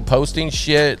with people posting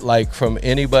shit like from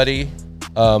anybody.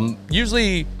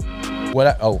 Usually when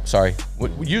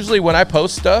I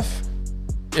post stuff,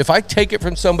 if I take it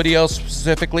from somebody else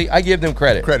specifically, I give them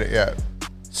credit. Credit, yeah.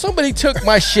 Somebody took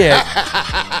my shit.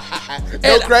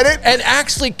 No credit? And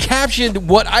actually captioned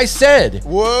what I said.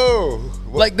 Whoa.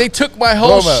 Like they took my Blow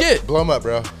whole 'em up. shit. Blow 'em up,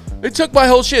 bro. They took my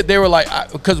whole shit. They were like,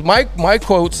 because my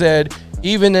quote said,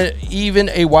 even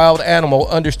a wild animal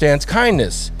understands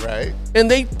kindness. Right. And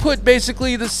they put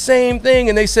basically the same thing,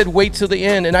 and they said, wait till the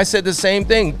end. And I said the same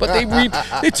thing, but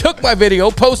they took my video,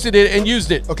 posted it, and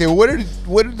used it. Okay, well,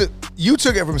 what did you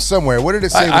took it from somewhere? What did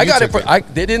it say? I got it.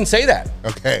 They didn't say that.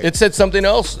 Okay. It said something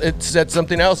else.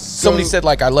 Somebody said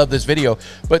like, I love this video,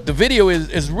 but the video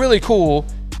is really cool.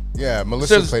 Yeah,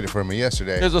 Melissa Says- played it for me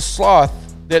yesterday. There's a sloth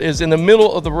that is in the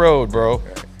middle of the road, bro.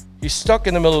 Okay. He's stuck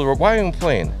in the middle of the road. Why ain't he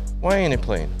playing? Why ain't it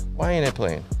playing? Why ain't it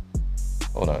playing?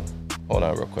 Hold on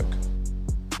real quick.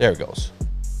 There it goes.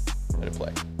 Let it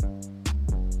play.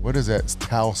 What does that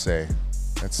towel say?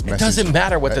 That's It doesn't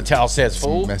matter what the towel says, that's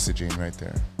fool. messaging right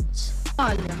there.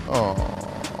 Oh.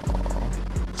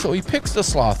 So he picks the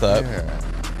sloth up. Yeah.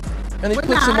 And he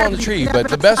puts him on the tree. But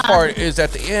the best part is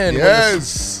at the end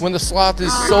when the sloth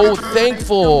is so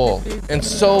thankful and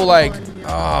so like,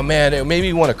 oh man, it made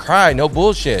me want to cry. No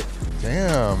bullshit.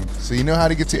 Damn. So you know how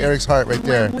to get to Eric's heart right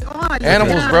there.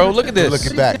 Animals, bro. Look at this. He's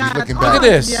looking back. He's looking back. Look at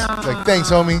this. Like,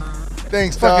 thanks, homie.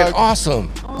 Thanks, Fucking dog.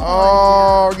 awesome.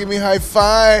 Oh, give me a high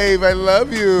five. I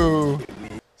love you.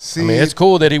 See, I mean, it's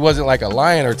cool that he wasn't like a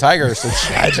lion or tiger or some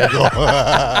shit.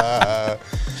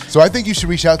 So I think you should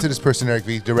reach out to this person, Eric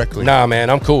V, directly. Nah, man,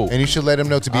 I'm cool. And you should let him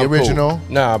know to be I'm original. Cool.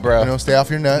 Nah, bro. You know, stay off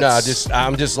your nuts. Nah,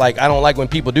 I'm just like, I don't like when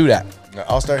people do that.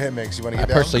 All-Star Hit Mix. You want to I get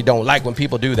down? personally don't like when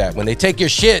people do that. When they take your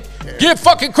shit, give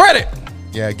fucking credit.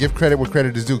 Yeah, give credit where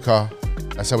credit is due, Carl.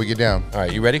 That's how we get down. All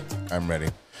right, you ready? I'm ready.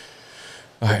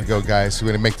 Here we go, guys. We're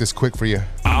going to make this quick for you.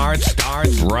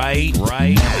 Starts right.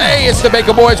 Hey, it's the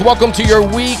Baker Boys. Welcome to your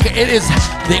week. It is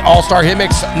the All-Star Hit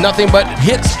Mix. Nothing but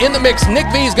hits in the mix. Nick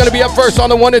V is going to be up first on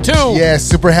the 1 and 2. Yeah,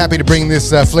 super happy to bring this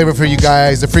flavor for you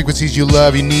guys. The frequencies you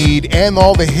love, you need, and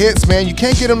all the hits, man. You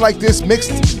can't get them like this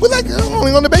mixed with like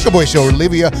only on the Baker Boy Show.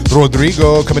 Olivia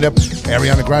Rodrigo coming up.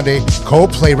 Ariana Grande.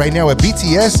 Coldplay right now at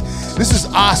BTS. This is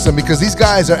awesome because these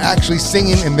guys are actually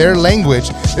singing in their language.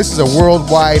 This is a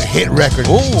worldwide hit record.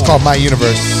 Ooh. It's called My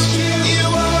Universe.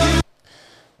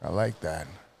 I like that.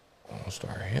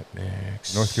 All-Star Hit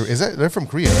Mix. North Korea. Is that they're from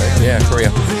Korea, right? Yeah,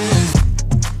 Korea.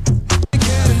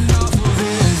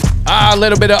 A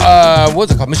little bit of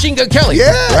what's it called? Machine Gun Kelly.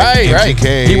 Yeah, right.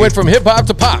 MGK. He went from hip hop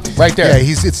to pop, right there. Yeah,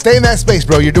 it's stay in that space,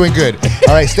 bro. You're doing good.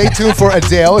 All right, stay tuned for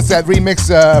Adele. It's that remix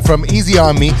from Easy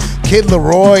on Me, Kid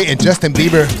Laroi, and Justin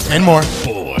Bieber, and more.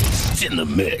 Boys in the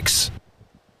mix.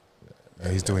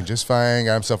 Yeah, he's doing just fine.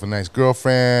 Got himself a nice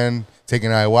girlfriend.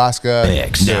 Taking ayahuasca.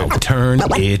 Mix. Now turn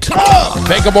it up.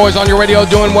 Baker Boys on your radio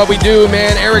doing what we do,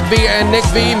 man. Eric V and Nick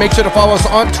V. Make sure to follow us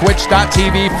on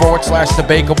twitch.tv/the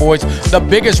Baker Boys. The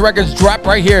biggest records drop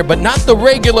right here, but not the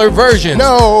regular version.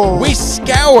 No. We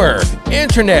scour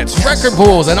internets, record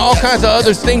pools, and all kinds of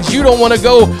other things you don't want to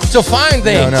go to find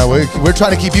things. No, we're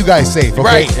trying to keep you guys safe, okay?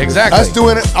 Right, exactly. Us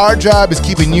doing it, our job is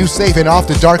keeping you safe and off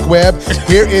the dark web.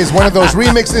 Here is one of those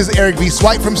remixes. Eric V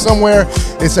swipe from somewhere.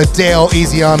 It's Adele,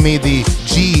 Easy on Me, the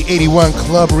G81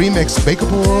 Club remix. Baker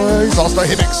Boys All-Star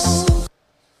Hit Mix.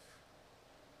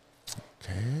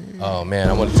 Okay. Oh, man,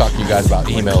 I want to talk to you guys about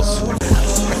emails.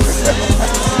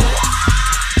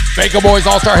 Baker Boys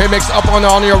All-Star Hit Mix up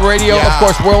on your radio. Yeah. Of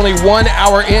course, we're only 1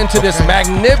 hour into this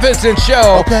magnificent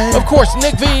show. Okay. Of course,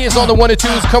 Nick V is on the 1 and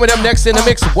 2s. Coming up next in the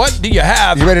mix, what do you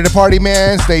have? You ready to party,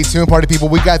 man? Stay tuned, party people.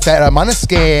 We got that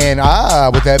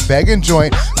Monoscan, with that begging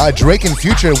joint. Drake and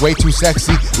Future, Way Too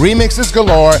Sexy. Remixes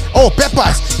galore. Oh,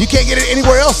 Pepas, you can't get it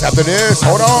anywhere else after this.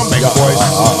 Hold on, Baker Boys.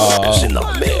 It's in the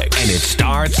mix. And it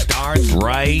starts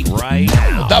right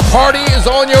now. The party is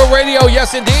on your radio.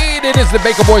 Yes, indeed. It is the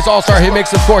Baker Boys All-Star Hit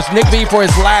Mix. Of course, Nick V for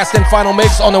his last and final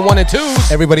mix on the 1 and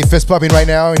 2s. Everybody fist pumping right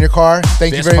now in your car.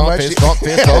 Thank you very much. Fist bump.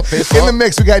 In the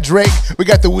mix, we got Drake. We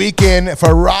got The Weeknd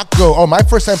for Rocco. Oh, my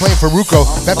first time playing for Ruco.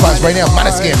 Pepas right now.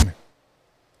 Monoscan.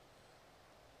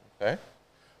 Okay.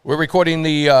 We're recording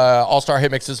the All-Star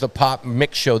Hit Mix. This is the pop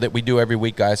mix show that we do every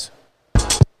week, guys.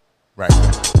 Right.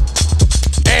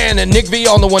 And Nick V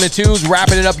on the 1 and 2s,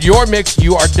 wrapping it up. Your mix,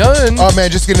 you are done. Oh, man,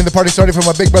 just getting the party started for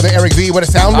my big brother, Eric V. What a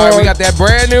sound, All right, Lord. we got that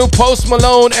brand new Post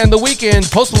Malone and The Weeknd.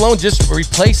 Post Malone just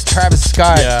replaced Travis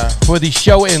Scott for the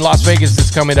show in Las Vegas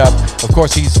that's coming up. Of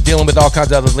course, he's dealing with all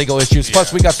kinds of other legal issues.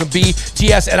 Plus, we got some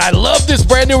BTS, and I love this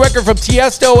brand new record from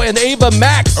Tiesto and Ava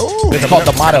Max. Ooh. It's called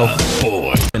The Motto.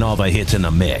 Boy. And all the hits in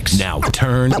the mix. Now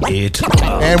turn it up.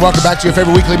 And welcome back to your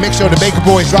favorite weekly mix show, The Baker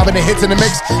Boys, dropping the hits in the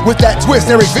mix with that twist,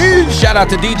 Eric V. Shout out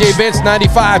to DJ Vince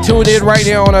 95, tuned in right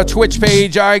now on our Twitch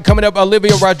page. All right, coming up,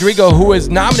 Olivia Rodrigo, who is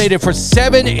nominated for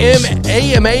 7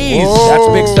 AMAs. Whoa. That's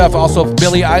big stuff. Also,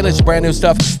 Billie Eilish, brand new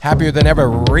stuff, Happier Than Ever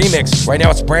remix. Right now,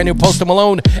 it's brand new Post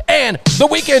Malone and The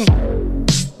Weeknd.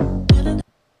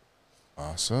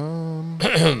 Awesome.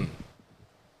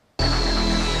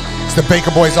 It's the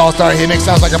Baker Boys All-Star Hit Mix.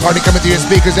 Sounds like a party coming through your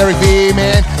speakers. Eric V,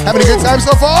 man. Having a good time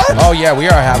so far? Oh, yeah, we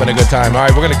are having a good time. All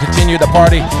right, we're going to continue the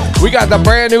party. We got the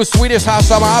brand new Swedish House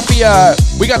Mafia.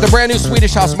 We got the brand new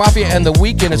Swedish House Mafia, and The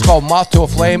Weeknd is called Moth to a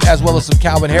Flame, as well as some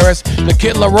Calvin Harris, the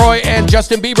Kid Laroi, and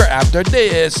Justin Bieber after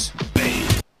this.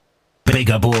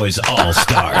 Baker Boys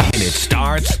All-Star. And it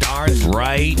starts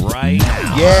right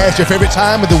now. Yeah, it's your favorite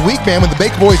time of the week, man, when the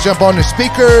Baker Boys jump on the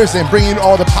speakers and bring in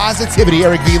all the positivity.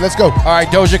 Eric V, let's go. All right,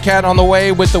 Doja Cat on the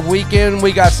way with The Weeknd.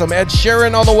 We got some Ed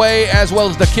Sheeran on the way, as well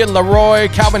as the Kid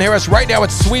Laroi, Calvin Harris. Right now,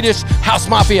 it's Swedish House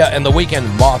Mafia and The Weeknd,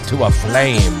 Moth to a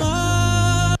Flame.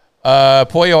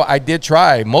 Pollo, I did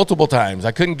try multiple times.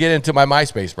 I couldn't get into my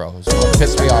MySpace, bro. It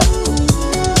pissed me off.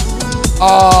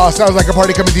 Oh, sounds like a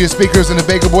party coming to your speakers, and the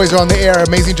Baker Boys are on the air.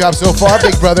 Amazing job so far,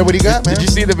 big brother. What do you got, man? Did you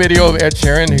see the video of Ed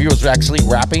Sheeran? He was actually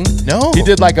rapping. No. He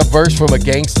did like a verse from a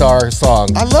Gangstar song.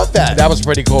 I love that. That was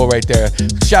pretty cool right there.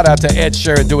 Shout out to Ed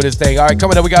Sheeran doing his thing. All right,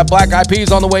 coming up, we got Black Eyed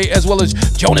Peas on the way, as well as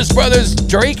Jonas Brothers,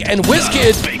 Drake, and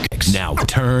WizKid. Now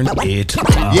turn it up.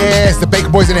 Yes, the Baker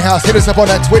Boys in the house. Hit us up on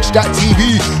that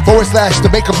twitch.tv/the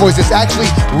Baker Boys. It's actually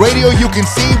radio you can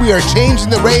see. We are changing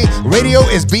the way radio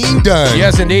is being done.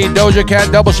 Yes, indeed. Doja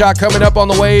Cat Double Shot coming up on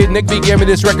the way. Nick B gave me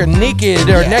this record, Naked.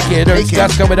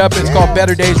 That's coming up. It's called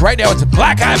Better Days. Right now, it's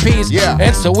Black Eyed Peas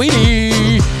and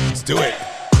Saweetie. Let's do it.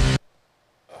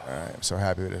 All right, I'm so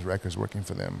happy that this record's working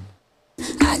for them.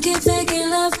 I keep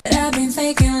faking love, but I've been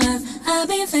faking love. I've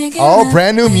been faking Oh, love.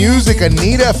 brand new music.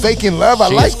 Anita, Faking Love. I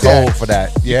She like is that. cold for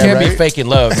that. You Yeah, can't be right? faking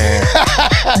love, man.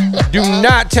 Do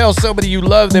not tell somebody you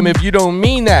love them if you don't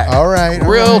mean that. All right.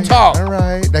 Real talk. All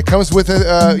right. That comes with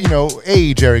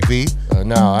age, Eric V.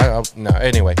 No.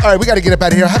 Anyway. All right, we got to get up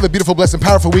out of here. Have a beautiful, blessed, and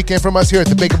powerful weekend from us here at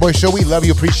the Baker Boy Show. We love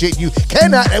you, appreciate you,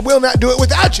 cannot and will not do it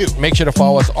without you. Make sure to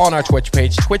follow us on our Twitch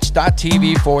page,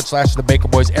 twitch.tv/The Baker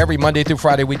Boys. Every Monday through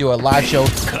Friday, we do a live show,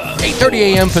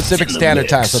 8:30 a.m. Pacific Standard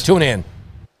Time. So tune in.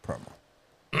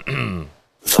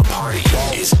 The party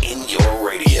is in your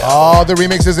radio. All the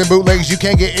remixes and bootlegs you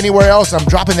can't get anywhere else. I'm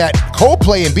dropping that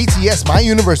Coldplay and BTS My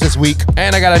Universe this week.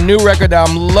 And I got a new record that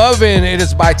I'm loving. It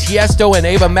is by Tiesto and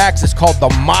Ava Max. It's called The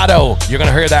Motto. You're going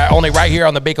to hear that only right here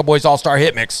on the Baker Boys All-Star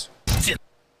Hit Mix.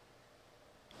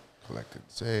 Collected,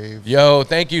 save. Yo,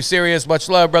 thank you, Sirius. Much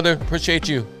love, brother. Appreciate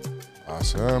you.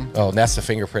 Awesome. Oh, and that's the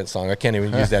Fingerprint song. I can't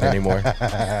even use that anymore.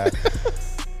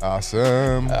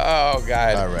 Awesome. Oh,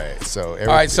 God. All right. So, All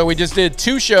right, so we just did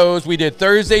 2 shows. We did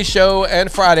Thursday show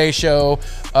and Friday show.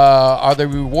 Are the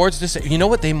rewards this? You know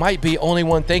what? They might be only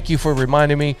one. Thank you for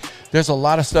reminding me. There's a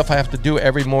lot of stuff I have to do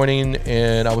every morning,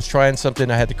 and I was trying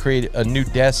something. I had to create a new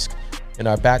desk in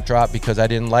our backdrop because I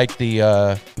didn't like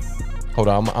the. Hold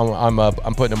on,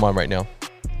 I'm putting them on right now.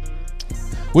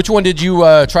 Which one did you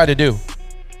try to do?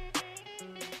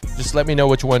 Just let me know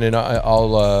which one, and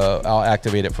I'll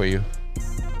activate it for you.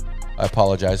 I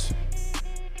apologize.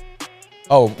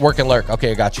 Oh, work and lurk.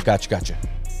 Okay, I got you.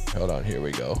 Hold on, here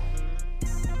we go.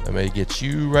 Let me get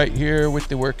you right here with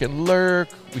the work and lurk.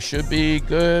 We should be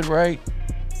good right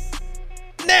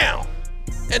now.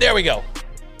 And there we go.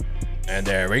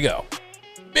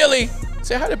 Billy,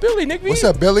 say hi to Billy, Nick V. What's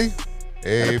up, Billy?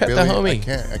 Hey, pet the Billy.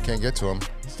 homie. I can't get to him.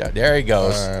 He's down, there he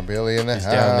goes. Billy in the He's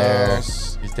house. down there.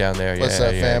 He's down there. What's yeah,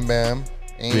 up, yeah. fam bam?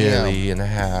 Billy in the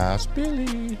house.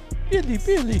 Billy.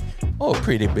 Oh,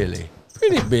 pretty Billy.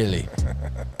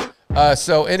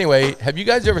 So anyway, have you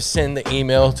guys ever sent the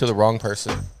email to the wrong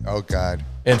person Oh God.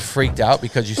 and freaked out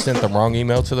because you sent the wrong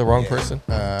email to the wrong person?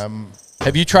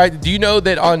 Have you tried? Do you know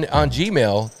that on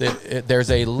Gmail that there's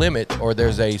a limit or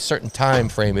there's a certain time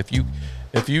frame? If you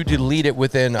delete it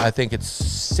within, I think it's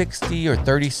 60 or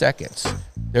 30 seconds,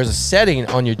 there's a setting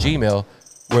on your Gmail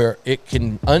where it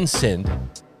can unsend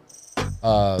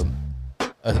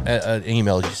an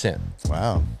email you sent.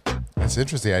 Wow. That's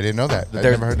interesting. I didn't know that. I've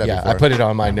never heard that before. I put it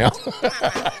on mine now.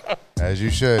 As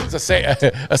you should. It's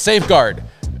a safeguard.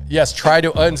 Yes, try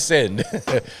to unsend.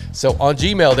 So on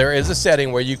Gmail, there is a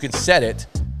setting where you can set it.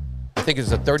 I think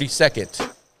it's a 30-second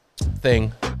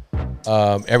thing.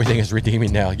 Everything is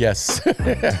redeeming now. Yes.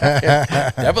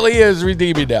 Definitely is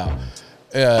redeeming now.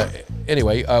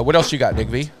 Anyway, what else you got, Nick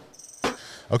V?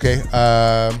 Okay.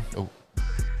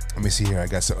 Let me see here. I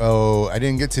got some. Oh, I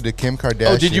didn't get to the Kim Kardashian.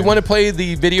 Oh, did you want to play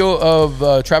the video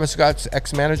of Travis Scott's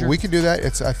ex-manager? We can do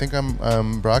that. I think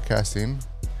I'm broadcasting.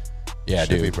 Yeah, Should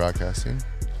dude. be broadcasting.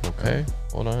 Okay,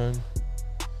 hold on.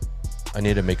 I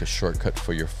need to make a shortcut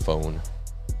for your phone.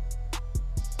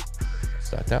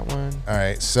 Is that one? All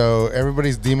right. So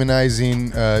everybody's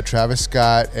demonizing Travis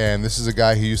Scott, and this is a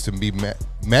guy who used to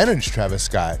manage Travis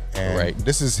Scott, and Right.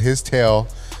 this is his tale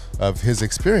of his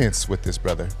experience with this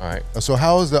brother. All right. So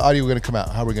how is the audio going to come out?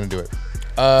 How are we going to do it?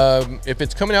 If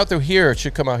it's coming out through here, it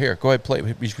should come out here. Go ahead, play.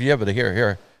 You should be able to hear.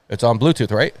 Here. It's on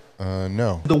Bluetooth, right?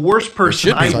 No. The worst person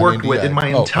should be. I've worked with in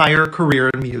my Oh. entire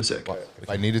career in music. If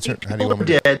I need to turn, how do you People want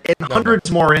are me to? dead and hundreds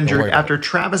more worry injured about after it.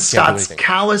 Travis Can't do Scott's anything.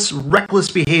 callous,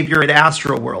 reckless behavior at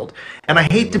Astroworld. And I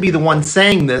hate to be the one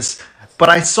saying this, but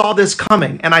I saw this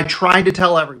coming and I tried to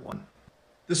tell everyone.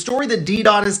 The story that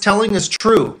D-Dot is telling is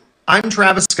true. I'm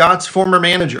Travis Scott's former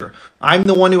manager. I'm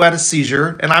the one who had a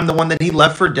seizure, and I'm the one that he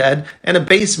left for dead in a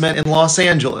basement in Los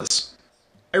Angeles.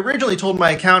 I originally told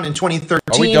my account in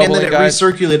 2013, and then it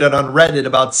recirculated on Reddit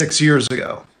about 6 years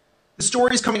ago. The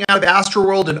stories coming out of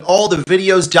Astroworld and all the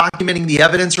videos documenting the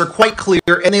evidence are quite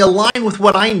clear, and they align with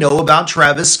what I know about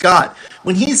Travis Scott.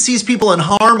 When he sees people in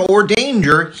harm or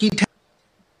danger, he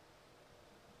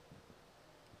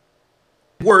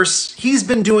worse, he's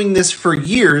been doing this for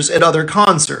years at other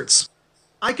concerts.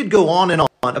 I could go on and on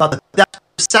about the theft,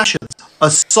 sessions,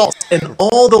 assaults, and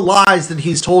all the lies that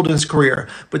he's told in his career.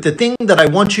 But the thing that I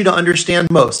want you to understand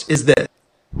most is this.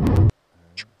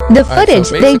 The footage.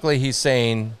 So basically, he's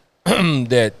saying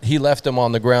that he left him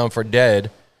on the ground for dead,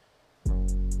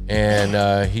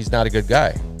 and he's not a good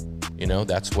guy. You know,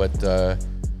 that's what the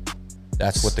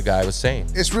guy was saying.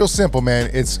 It's real simple, man.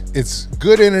 It's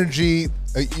good energy.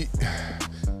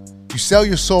 You sell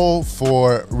your soul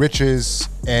for riches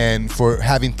and for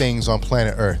having things on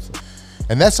planet Earth,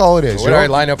 and that's all it is. So where do I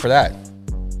line up for that?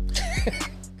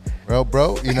 Well,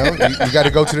 bro, you know, you got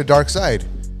to go to the dark side.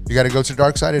 You got to go to the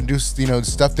dark side and do, you know,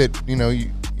 stuff that, you know,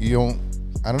 you don't,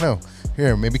 I don't know.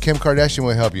 Here, maybe Kim Kardashian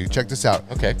will help you. Check this out.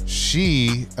 Okay.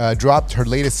 She dropped her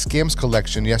latest Skims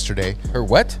collection yesterday. Her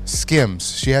what?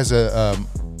 Skims. She has a,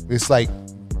 it's like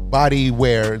body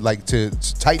wear, like to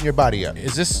tighten your body up.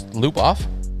 Is this loop off?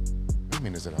 What do you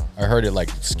mean is it off? I heard it like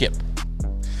skip.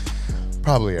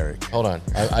 Probably Eric. Hold on.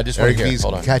 I just want to hear it.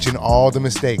 Hold on. Catching all the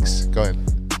mistakes. Go ahead.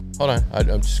 Hold on.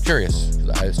 I'm just curious.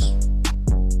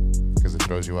 Because it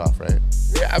throws you off, right?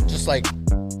 Yeah, I'm just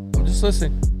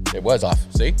listening. It was off.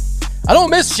 See? I don't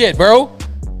miss shit, bro.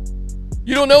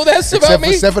 You don't know that about me?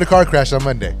 Except for the car crash on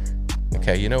Monday.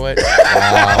 Okay, you know what?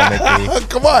 Wow, Nick B.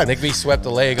 Come on. Nick B swept a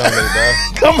leg on me, bro.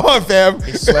 Come on, fam.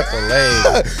 He swept a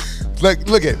leg.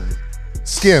 Look at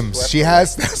Skims. She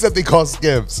has something called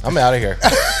Skims. I'm out of here.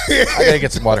 I gotta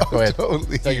get some water. Go ahead.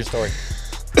 Totally. Tell your story.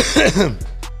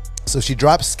 So she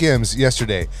dropped Skims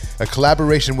yesterday, a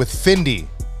collaboration with Fendi,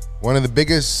 one of the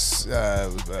biggest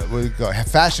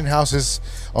fashion houses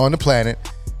on the planet,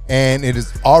 and it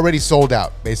is already sold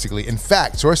out, basically. In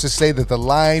fact, sources say that the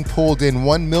line pulled in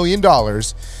 $1 million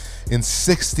in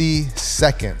 60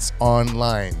 seconds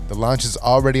online. The launch is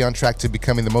already on track to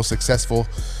becoming the most successful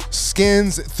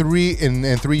Skims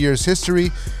in 3 years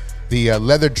history. The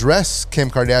leather dress Kim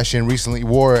Kardashian recently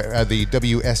wore at the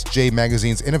WSJ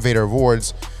Magazine's Innovator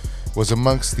Awards was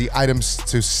amongst the items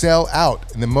to sell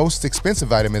out, and the most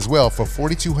expensive item as well. For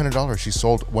 $4,200, she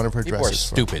sold one of her People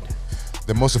dresses. are stupid.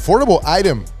 The most affordable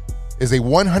item is a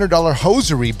 $100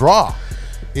 hosiery bra.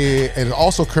 It is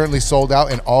also currently sold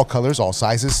out in all colors, all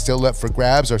sizes. Still up for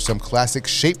grabs are some classic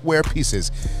shapewear pieces.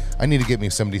 I need to get me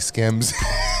some of these Skims.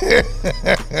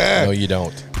 No, you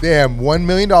don't. Damn, $1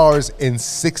 million in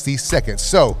 60 seconds.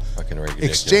 So, Fucking ridiculous.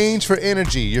 exchange for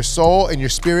energy, your soul and your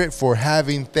spirit for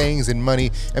having things and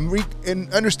money.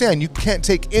 And understand, you can't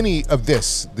take any of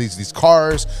these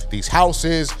cars, these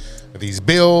houses, these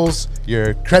bills,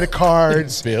 your credit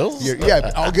cards. Bills? You're going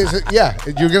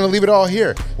to leave it all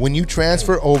here. When you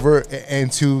transfer over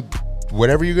into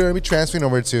whatever you're going to be transferring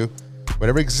over to,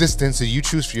 whatever existence that you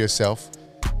choose for yourself,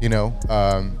 you know,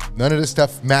 none of this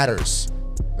stuff matters.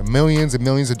 The millions and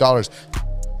millions of dollars.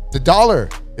 The dollar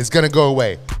is going to go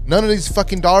away. None of these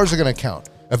fucking dollars are going to count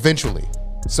eventually.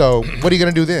 So what are you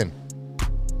going to do then?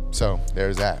 So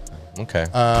there's that. Okay.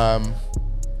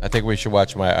 I think we should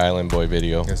watch my Island Boy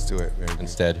video. Let's do it.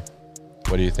 Instead.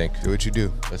 What do you think? Do what you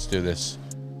do. Let's do this.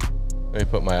 Let me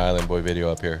put my Island Boy video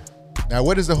up here. Now,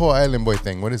 what is the whole Island Boy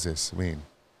thing? What does this mean?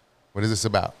 What is this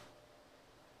about?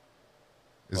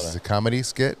 Is this a comedy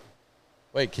skit?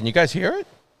 Wait, can you guys hear it?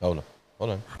 Oh, no.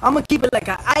 Hold on. I'm gonna keep it like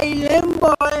an island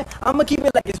boy. I'm gonna keep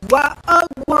it like it's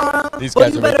wild. These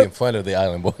guys are making fun of the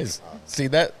Island Boys. See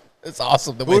that? It's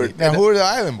awesome. Who are the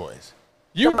Island Boys?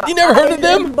 You never heard of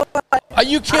them? Are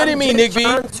you kidding me, Nick B?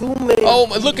 Oh,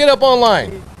 look it up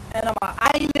online. And I'm an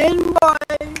island boy.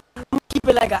 I'm gonna keep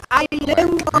it like an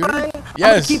island boy.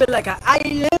 Yes. Keep it like an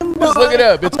island boy. Just look it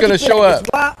up. It's gonna show up.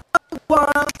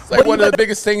 It's like one of the better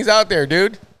biggest things out there,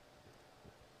 dude.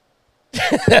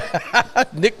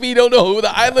 Nick B don't know who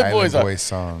the Island Boys are. Boys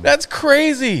song. That's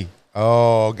crazy.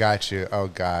 Oh, got you. Oh,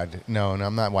 God. No,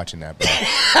 I'm not watching that, bro.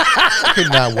 I'm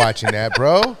not watching that,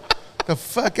 bro. The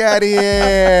fuck out of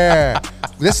here.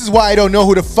 This is why I don't know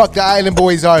who the fuck the Island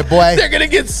Boys are, boy. They're going to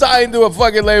get signed to a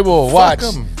fucking label. Watch.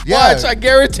 Fuck 'em. Yeah. Watch, I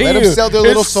guarantee you. Let them sell their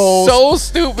little souls. So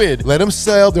stupid. Let them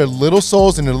sell their little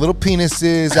souls and their little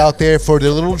penises out there for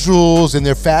their little jewels and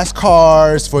their fast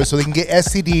cars so they can get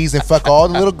STDs and fuck all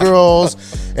the little girls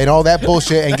and all that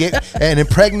bullshit and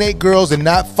impregnate girls and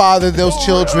not father those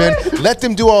children. Let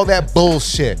them do all that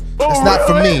bullshit. That's not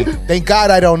for me. Thank God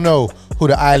I don't know who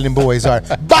the Island Boys are.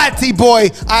 Bati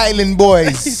Boy Island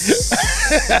Boys.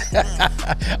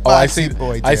 Oh, I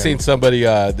seen somebody,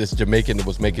 this Jamaican that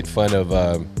was making fun of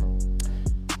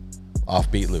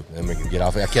Offbeat Loop. Let me get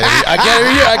off it. I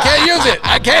can't use it.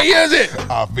 I can't use it.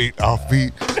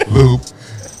 Offbeat Loop.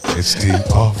 It's the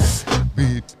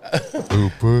Offbeat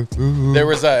Loop. There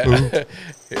was a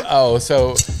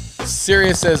so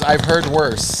Sirius says, I've heard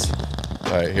worse.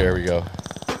 All right, here we go.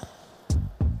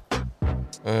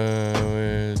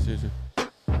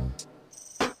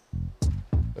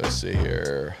 Let's see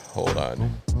here. Hold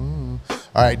on.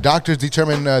 All right, doctors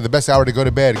determine the best hour to go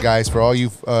to bed, guys, for all you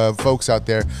folks out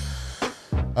there.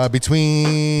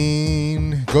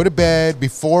 Between go to bed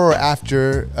before or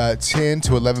after 10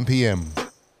 to 11 p.m.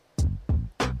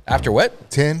 After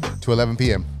what? 10 to 11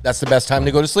 p.m. That's the best time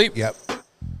to go to sleep? Yep.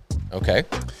 Okay.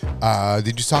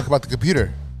 Did you talk about the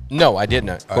computer? No, I did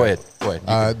not. Go ahead. Go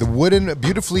ahead. The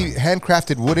beautifully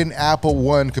handcrafted wooden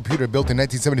Apple I computer built in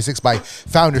 1976 by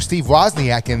founder Steve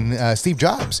Wozniak and Steve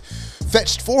Jobs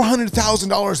fetched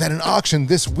 $400,000 at an auction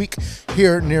this week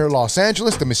here near Los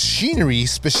Angeles. The machinery,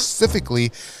 specifically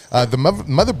the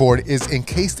motherboard, is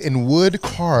encased in wood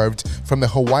carved from the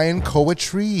Hawaiian koa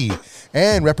tree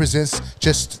and represents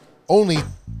just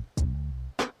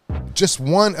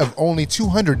one of only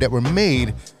 200 that were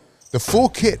made. The full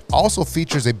kit also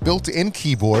features a built-in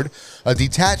keyboard, a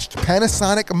detached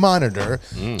Panasonic monitor,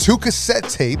 2 cassette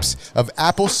tapes of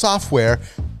Apple software.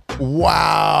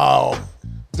 Wow.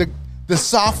 The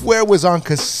software was on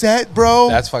cassette, bro.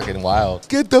 That's fucking wild.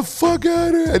 Get the fuck out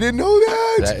of here. I didn't know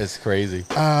that. That is crazy.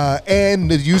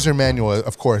 And the user manual,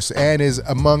 of course, and is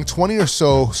among 20 or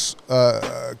so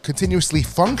continuously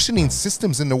functioning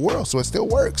systems in the world, so it still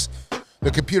works.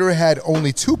 The computer had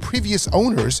only 2 previous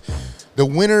owners. The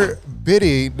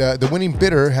winning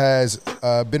bidder has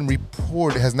not been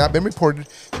reported,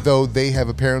 though they have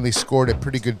apparently scored a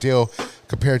pretty good deal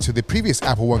compared to the previous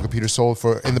Apple I computer sold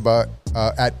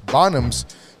at Bonhams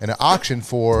in an auction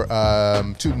for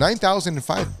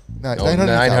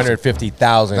 $950,000.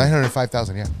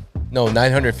 $905,000, yeah. No,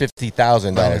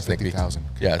 $950,000. $950,000.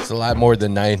 Yeah, it's a lot more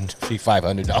than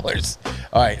 $9,500.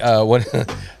 All right,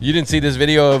 you didn't see this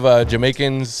video of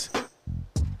Jamaicans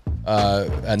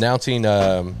announcing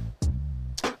hip-hop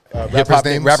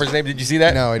rapper's name? Did you see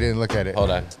that? No, I didn't look at it.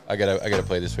 Hold on, I gotta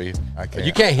play this for you. Okay.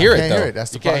 You can't hear it though. Hear it.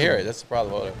 That's the problem. Can't hear it. That's the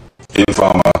problem. Hold on.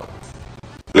 Informer,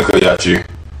 look at Yachi.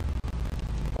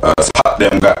 Spot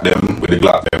them, got them with the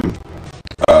Glock them.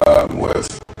 Was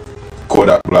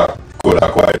Kodak Black,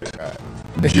 Kodak White.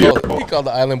 He called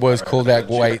the Island Boys Kodak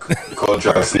White. He called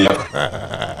Travis Sneak.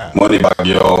 Moneybag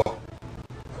Yo.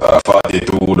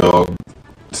 42 Dog.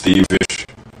 Steve Fish.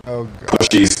 Oh God.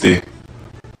 Pushisty.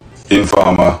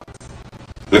 Informer.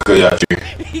 Look at Yachi.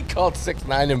 He called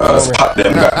 6ix9ine Informer. Spot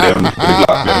them, got them with the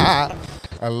Glock them.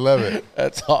 I love it.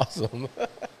 That's awesome.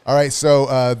 All right,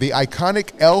 so the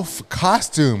iconic Elf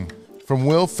costume from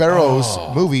Will Ferrell's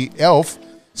movie Elf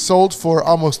sold for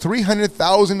almost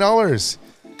 $300,000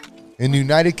 in the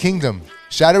United Kingdom,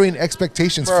 shattering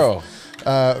expectations. Bro.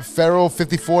 Ferrell,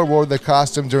 54, wore the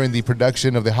costume during the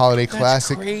production of the holiday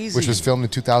classic, crazy. which was filmed in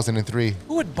 2003.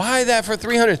 Who would buy that for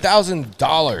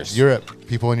 $300,000? Europe.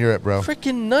 People in Europe, bro.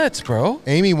 Freaking nuts, bro.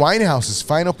 Amy Winehouse's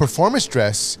final performance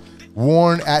dress,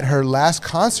 worn at her last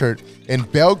concert in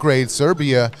Belgrade,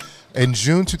 Serbia in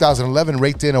June 2011,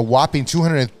 raked in a whopping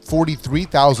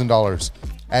 $243,000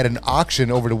 at an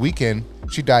auction over the weekend.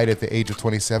 She died at the age of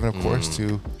 27, of course,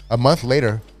 a month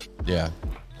later. Yeah.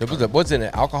 Wasn't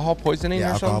it alcohol poisoning or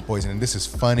something? Alcohol poisoning. This is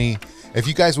funny. If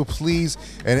you guys will please,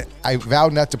 and I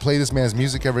vowed not to play this man's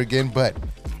music ever again, but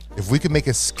if we could make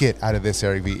a skit out of this,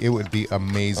 Eric V, it would be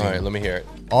amazing. All right, let me hear it.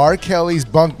 R. Kelly's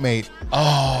bunkmate.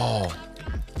 Oh.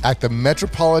 At the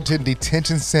Metropolitan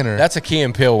Detention Center. That's a Key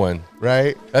and Peele one,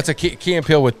 right? That's a Key and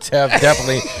Peele with Tev.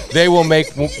 Definitely, they will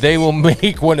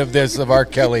make one of this of R.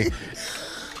 Kelly.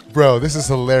 Bro, this is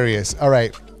hilarious. All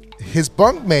right, his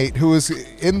bunkmate, who was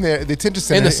in the detention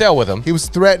center, in the cell with him, he was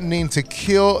threatening to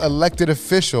kill elected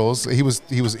officials. He was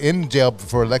in jail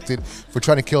for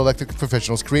trying to kill elected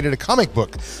officials. Created a comic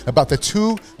book about the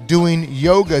two doing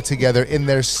yoga together in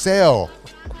their cell.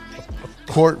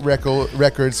 Court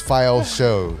records file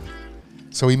showed.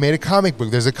 So he made a comic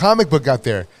book. There's a comic book out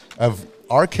there of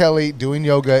R. Kelly doing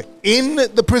yoga in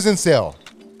the prison cell.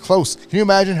 Close. Can you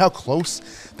imagine how close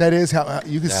that is? How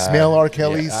you can smell R.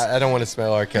 Kelly's? Yeah, I don't want to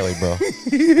smell R. Kelly, bro.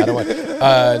 I don't want.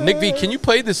 Nick V, can you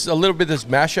play this a little bit? This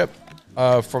mashup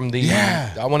from the.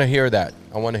 Yeah. I want to hear that.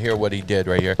 I want to hear what he did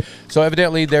right here. So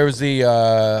evidently there was the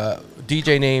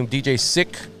DJ named DJ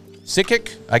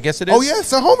Sickick, I guess it is. Oh,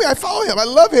 yes, a homie. I follow him. I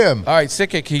love him. All right,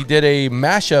 Sickick, he did a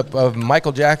mashup of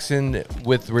Michael Jackson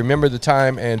with Remember the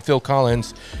Time and Phil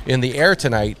Collins in The Air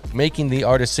Tonight, making the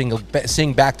artists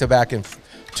sing back-to-back and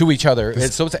to each other.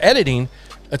 So it's editing.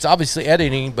 It's obviously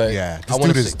editing, but yeah, this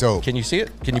dude is dope. Can you see it?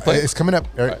 Can you play it? It's coming up,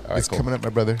 Eric. All right, it's cool. coming up, my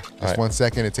brother. Just 1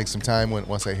 second. It takes some time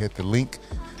once I hit the link.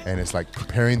 And it's like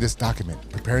preparing this document,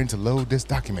 preparing to load this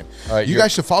document. All right, you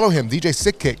guys should follow him, DJ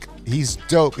Sick Kick. He's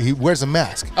dope. He wears a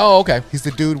mask. Oh, okay. He's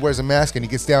the dude who wears a mask and he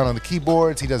gets down on the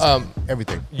keyboards. He does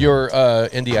everything. Your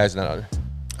NDI's not on.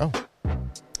 Oh.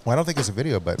 Well, I don't think it's a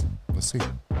video, but let's see.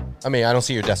 I mean, I don't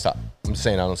see your desktop. I'm just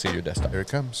saying I don't see your desktop. Here it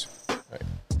comes. All right.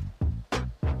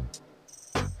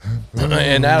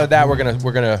 And out of that, we're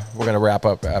gonna wrap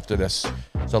up after this.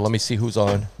 So let me see who's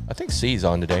on. I think C's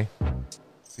on today.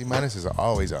 C minus is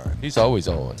always on. He's always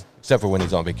on, except for when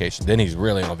he's on vacation. Then he's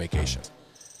really on vacation.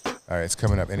 All right, it's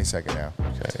coming up any second now.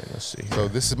 Okay, let's see. So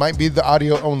this might be the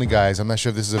audio only, guys. I'm not sure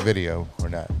if this is a video or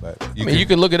not, but you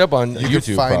can look it up on YouTube.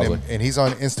 Can find probably. him, and he's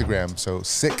on Instagram. So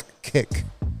Sick Kick.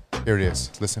 Here it is.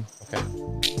 Listen. Okay.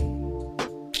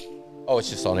 Oh, it's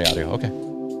just on the audio. Okay.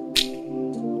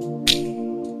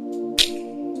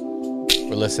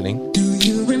 We're listening. Do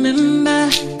you remember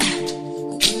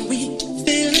when we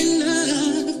fell in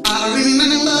love? I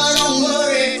remember, don't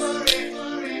worry.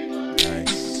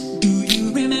 Nice. Do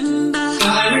you remember?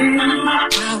 I remember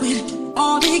how it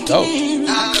all began.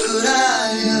 How could I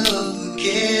ever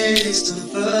forget? It's the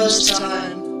first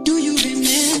time. Do you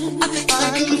remember? I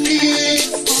can feel it.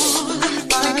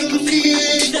 I can feel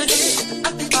it.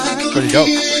 Pretty dope.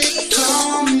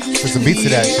 There's some beats to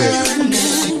that shit.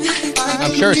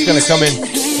 I'm sure it's gonna come in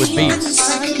with beats.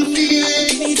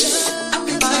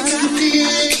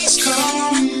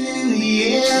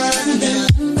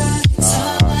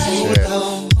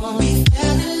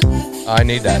 I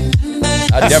need that.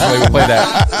 I definitely would play that.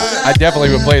 I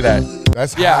definitely would play that.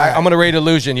 That's I'm gonna rate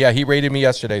Illusion. Yeah, he rated me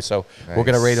yesterday, so we're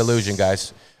gonna rate Illusion,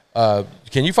 guys.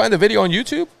 Can you find the video on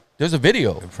YouTube? There's a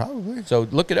video. Probably. So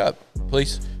look it up,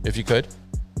 please, if you could.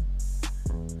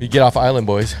 You get off Island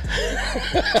Boys.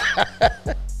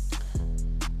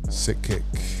 Sick Kick.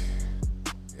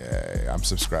 Yeah, I'm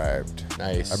subscribed.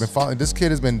 Nice. I've been following. This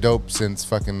kid has been dope since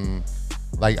fucking.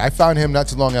 Like, I found him not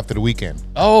too long after the weekend.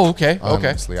 Oh, okay.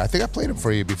 Honestly. I think I played him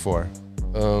for you before.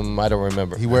 I don't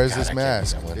remember. He wears this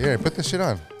mask. Here, put this shit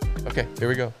on. Okay, here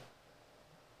we go.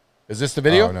 Is this the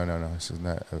video? Oh, no. This is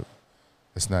not.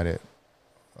 It's not it.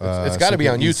 It's got to be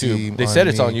on YouTube. They said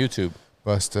it's on YouTube.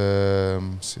 Busta,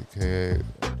 CK,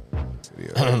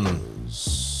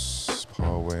 videos,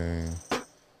 Paul Wayne,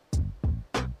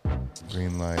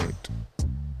 Green Light,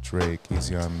 Drake,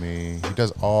 Easy on Me. He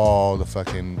does all the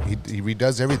fucking. He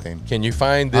redoes everything. Can you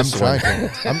find this I'm one?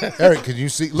 trying to. Eric, can you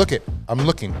see? Look it. I'm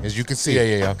looking, as you can see.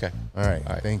 Yeah. Okay. All right.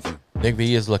 Thank you. Nick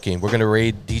V is looking. We're gonna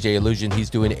raid DJ Illusion. He's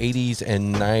doing 80s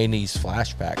and 90s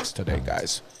flashbacks today,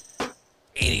 guys.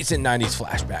 80s and 90s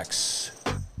flashbacks.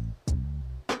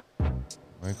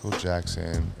 Michael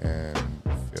Jackson and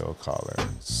Phil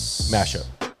Collins. Mashup.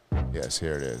 Yes,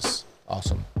 here it is.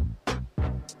 Awesome.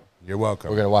 You're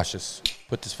welcome. We're going to watch this.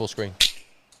 Put this full screen.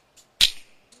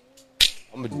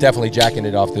 I'm definitely jacking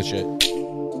it off this shit.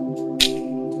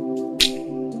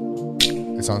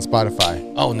 It's on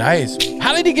Spotify. Oh, nice.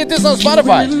 How did he get this on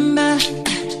Spotify?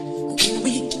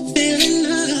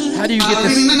 How do you get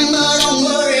this?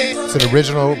 It's an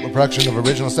original production of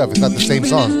original stuff. It's not the same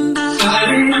song.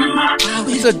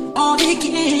 It's a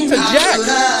jack.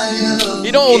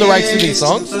 You don't own the rights to these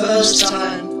songs. Do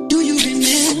you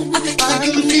remember? I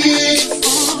can feel it.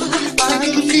 I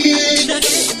can feel it.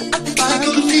 I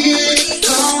can feel it.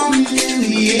 Come in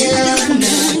the air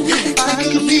now. I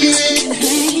can feel it.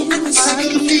 I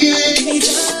can feel it.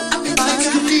 I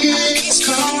can feel it.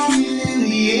 Come in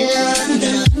the air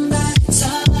now.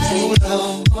 Hold on.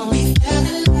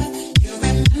 You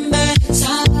remember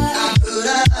time. How could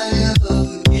I ever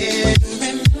forget?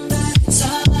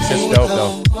 It's dope,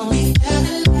 though.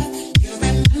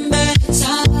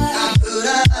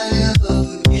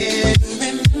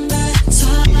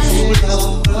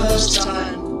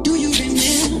 Do you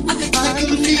remember? I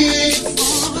can feel it.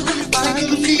 I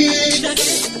can feel it.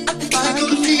 I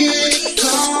can feel it.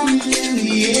 Come in the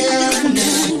air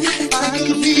now. I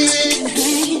can feel it.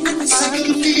 I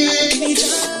can feel it.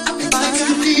 I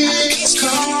can feel it.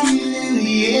 Come in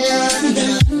the air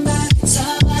now.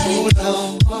 Hold on.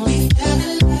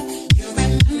 You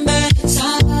remember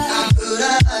time. How could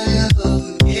I ever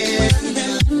forget?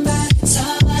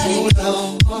 Hold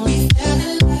on.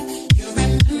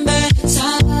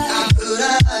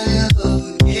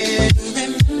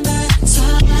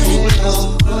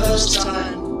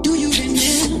 Do you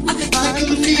remember? I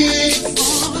can feel it.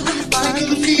 I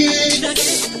can feel it.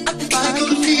 I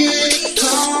can feel it.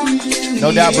 Come in. No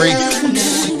doubt, Bree. I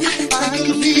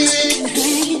can feel it.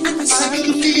 I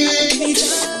can feel it.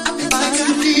 I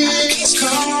can feel it.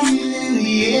 Come in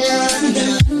the air.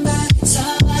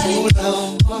 Hold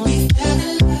on.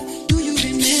 Do you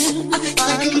remember? I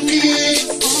can feel it.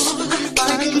 I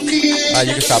can feel it.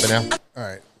 You can stop it now. All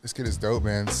right, this kid is dope,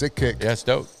 man. Sick kick. Yeah, it's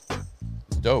dope.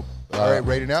 It's dope. All right,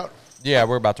 rating out. Yeah,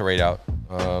 we're about to rate out.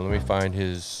 Let me find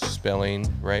his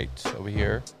spelling right over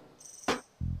here.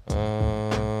 Let's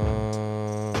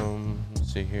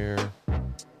see here.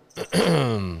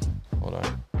 Hold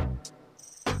on.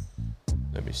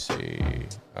 Let me see.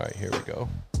 All right, here we go.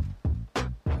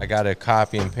 I got to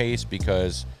copy and paste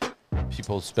because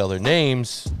people spell their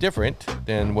names different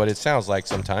than what it sounds like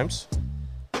sometimes.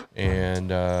 And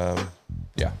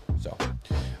yeah, so.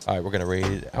 All right, we're going to rate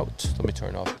it out. Let me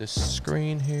turn off this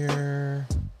screen here.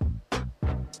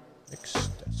 Next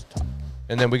desktop.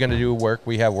 And then we're going to do work.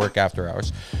 We have work after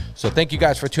hours. So thank you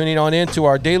guys for tuning on in to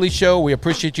our daily show. We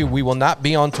appreciate you. We will not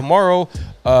be on tomorrow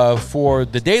for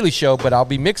the daily show, but I'll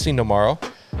be mixing tomorrow.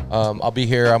 I'll be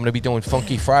here. I'm going to be doing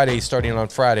Funky Fridays starting on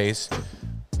Fridays.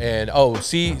 And, no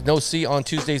C on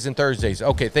Tuesdays and Thursdays.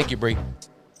 Okay, thank you, Bree.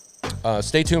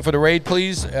 Stay tuned for the raid,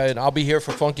 please. And I'll be here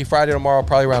for Funky Friday tomorrow,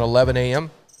 probably around 11 a.m.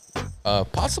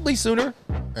 Possibly sooner.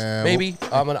 Maybe.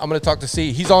 I'm gonna talk to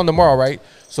C. He's on tomorrow, right?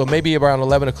 So maybe around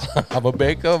 11 o'clock. I'm a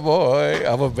baker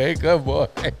boy.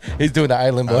 He's doing the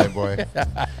Island Boy.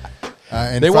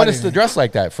 And they want us to dress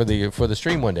like that for the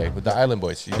stream one day with the Island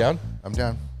Boys. You down? I'm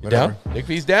down. You down? Nick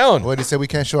V's down. Well, they said we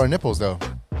can't show our nipples though.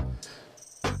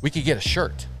 We could get a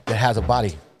shirt that has a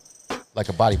body, like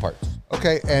a body part.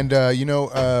 Okay, and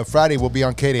Friday we'll be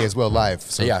on K-Day as well live.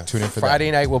 So yeah, tune in for Friday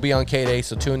that. night we'll be on K-Day,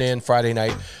 so tune in Friday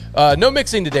night. No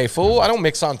mixing today, fool. I don't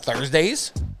mix on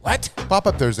Thursdays. What?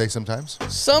 Pop-up Thursday sometimes.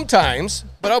 Sometimes,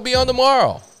 but I'll be on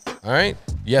tomorrow. All right?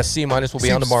 Yes, C- will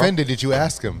be on tomorrow. Offended, did you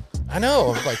ask him? I know. I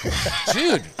was like,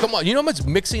 dude, come on. You know how much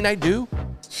mixing I do? Do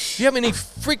you have any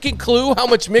freaking clue how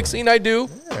much mixing I do?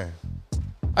 Yeah.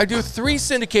 I do 3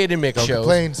 syndicated mix Don't shows.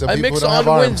 complain. Some I people mix don't on have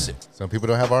arms. Wednesday. Some people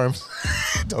don't have arms.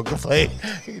 Don't complain.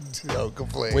 Don't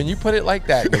complain. When you put it like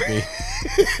that, Nicky,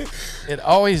 you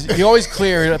always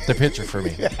clear up the picture for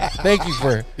me. Thank you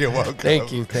for. You're welcome.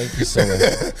 Thank you so much.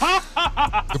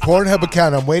 The Pornhub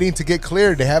account, I'm waiting to get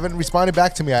cleared. They haven't responded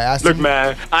back to me. I asked them. Look,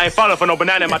 man, I ain't falling for no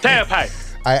banana in my tailpipe.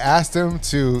 I asked them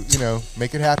to,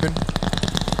 make it happen.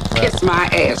 Kiss my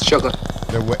ass, sugar.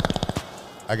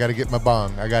 I gotta get my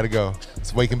bong. I gotta go.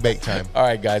 It's wake and bake time. All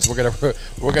right, guys, we're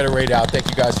gonna rate out. Thank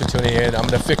you guys for tuning in. I'm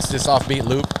gonna fix this offbeat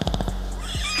loop.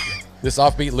 This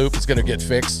offbeat loop is gonna get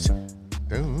fixed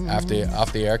off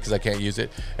the air because I can't use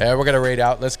it. And we're gonna rate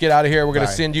out. Let's get out of here. We're gonna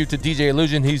send you to DJ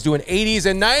Illusion. He's doing 80s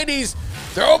and 90s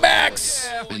throwbacks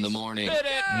in the morning.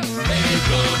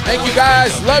 Thank you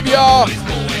guys. Love y'all.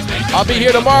 I'll be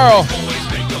here tomorrow.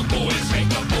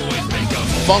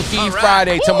 Funky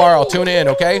Friday tomorrow. Tune in,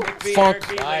 okay? Funk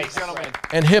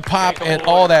and hip hop and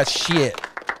all that shit.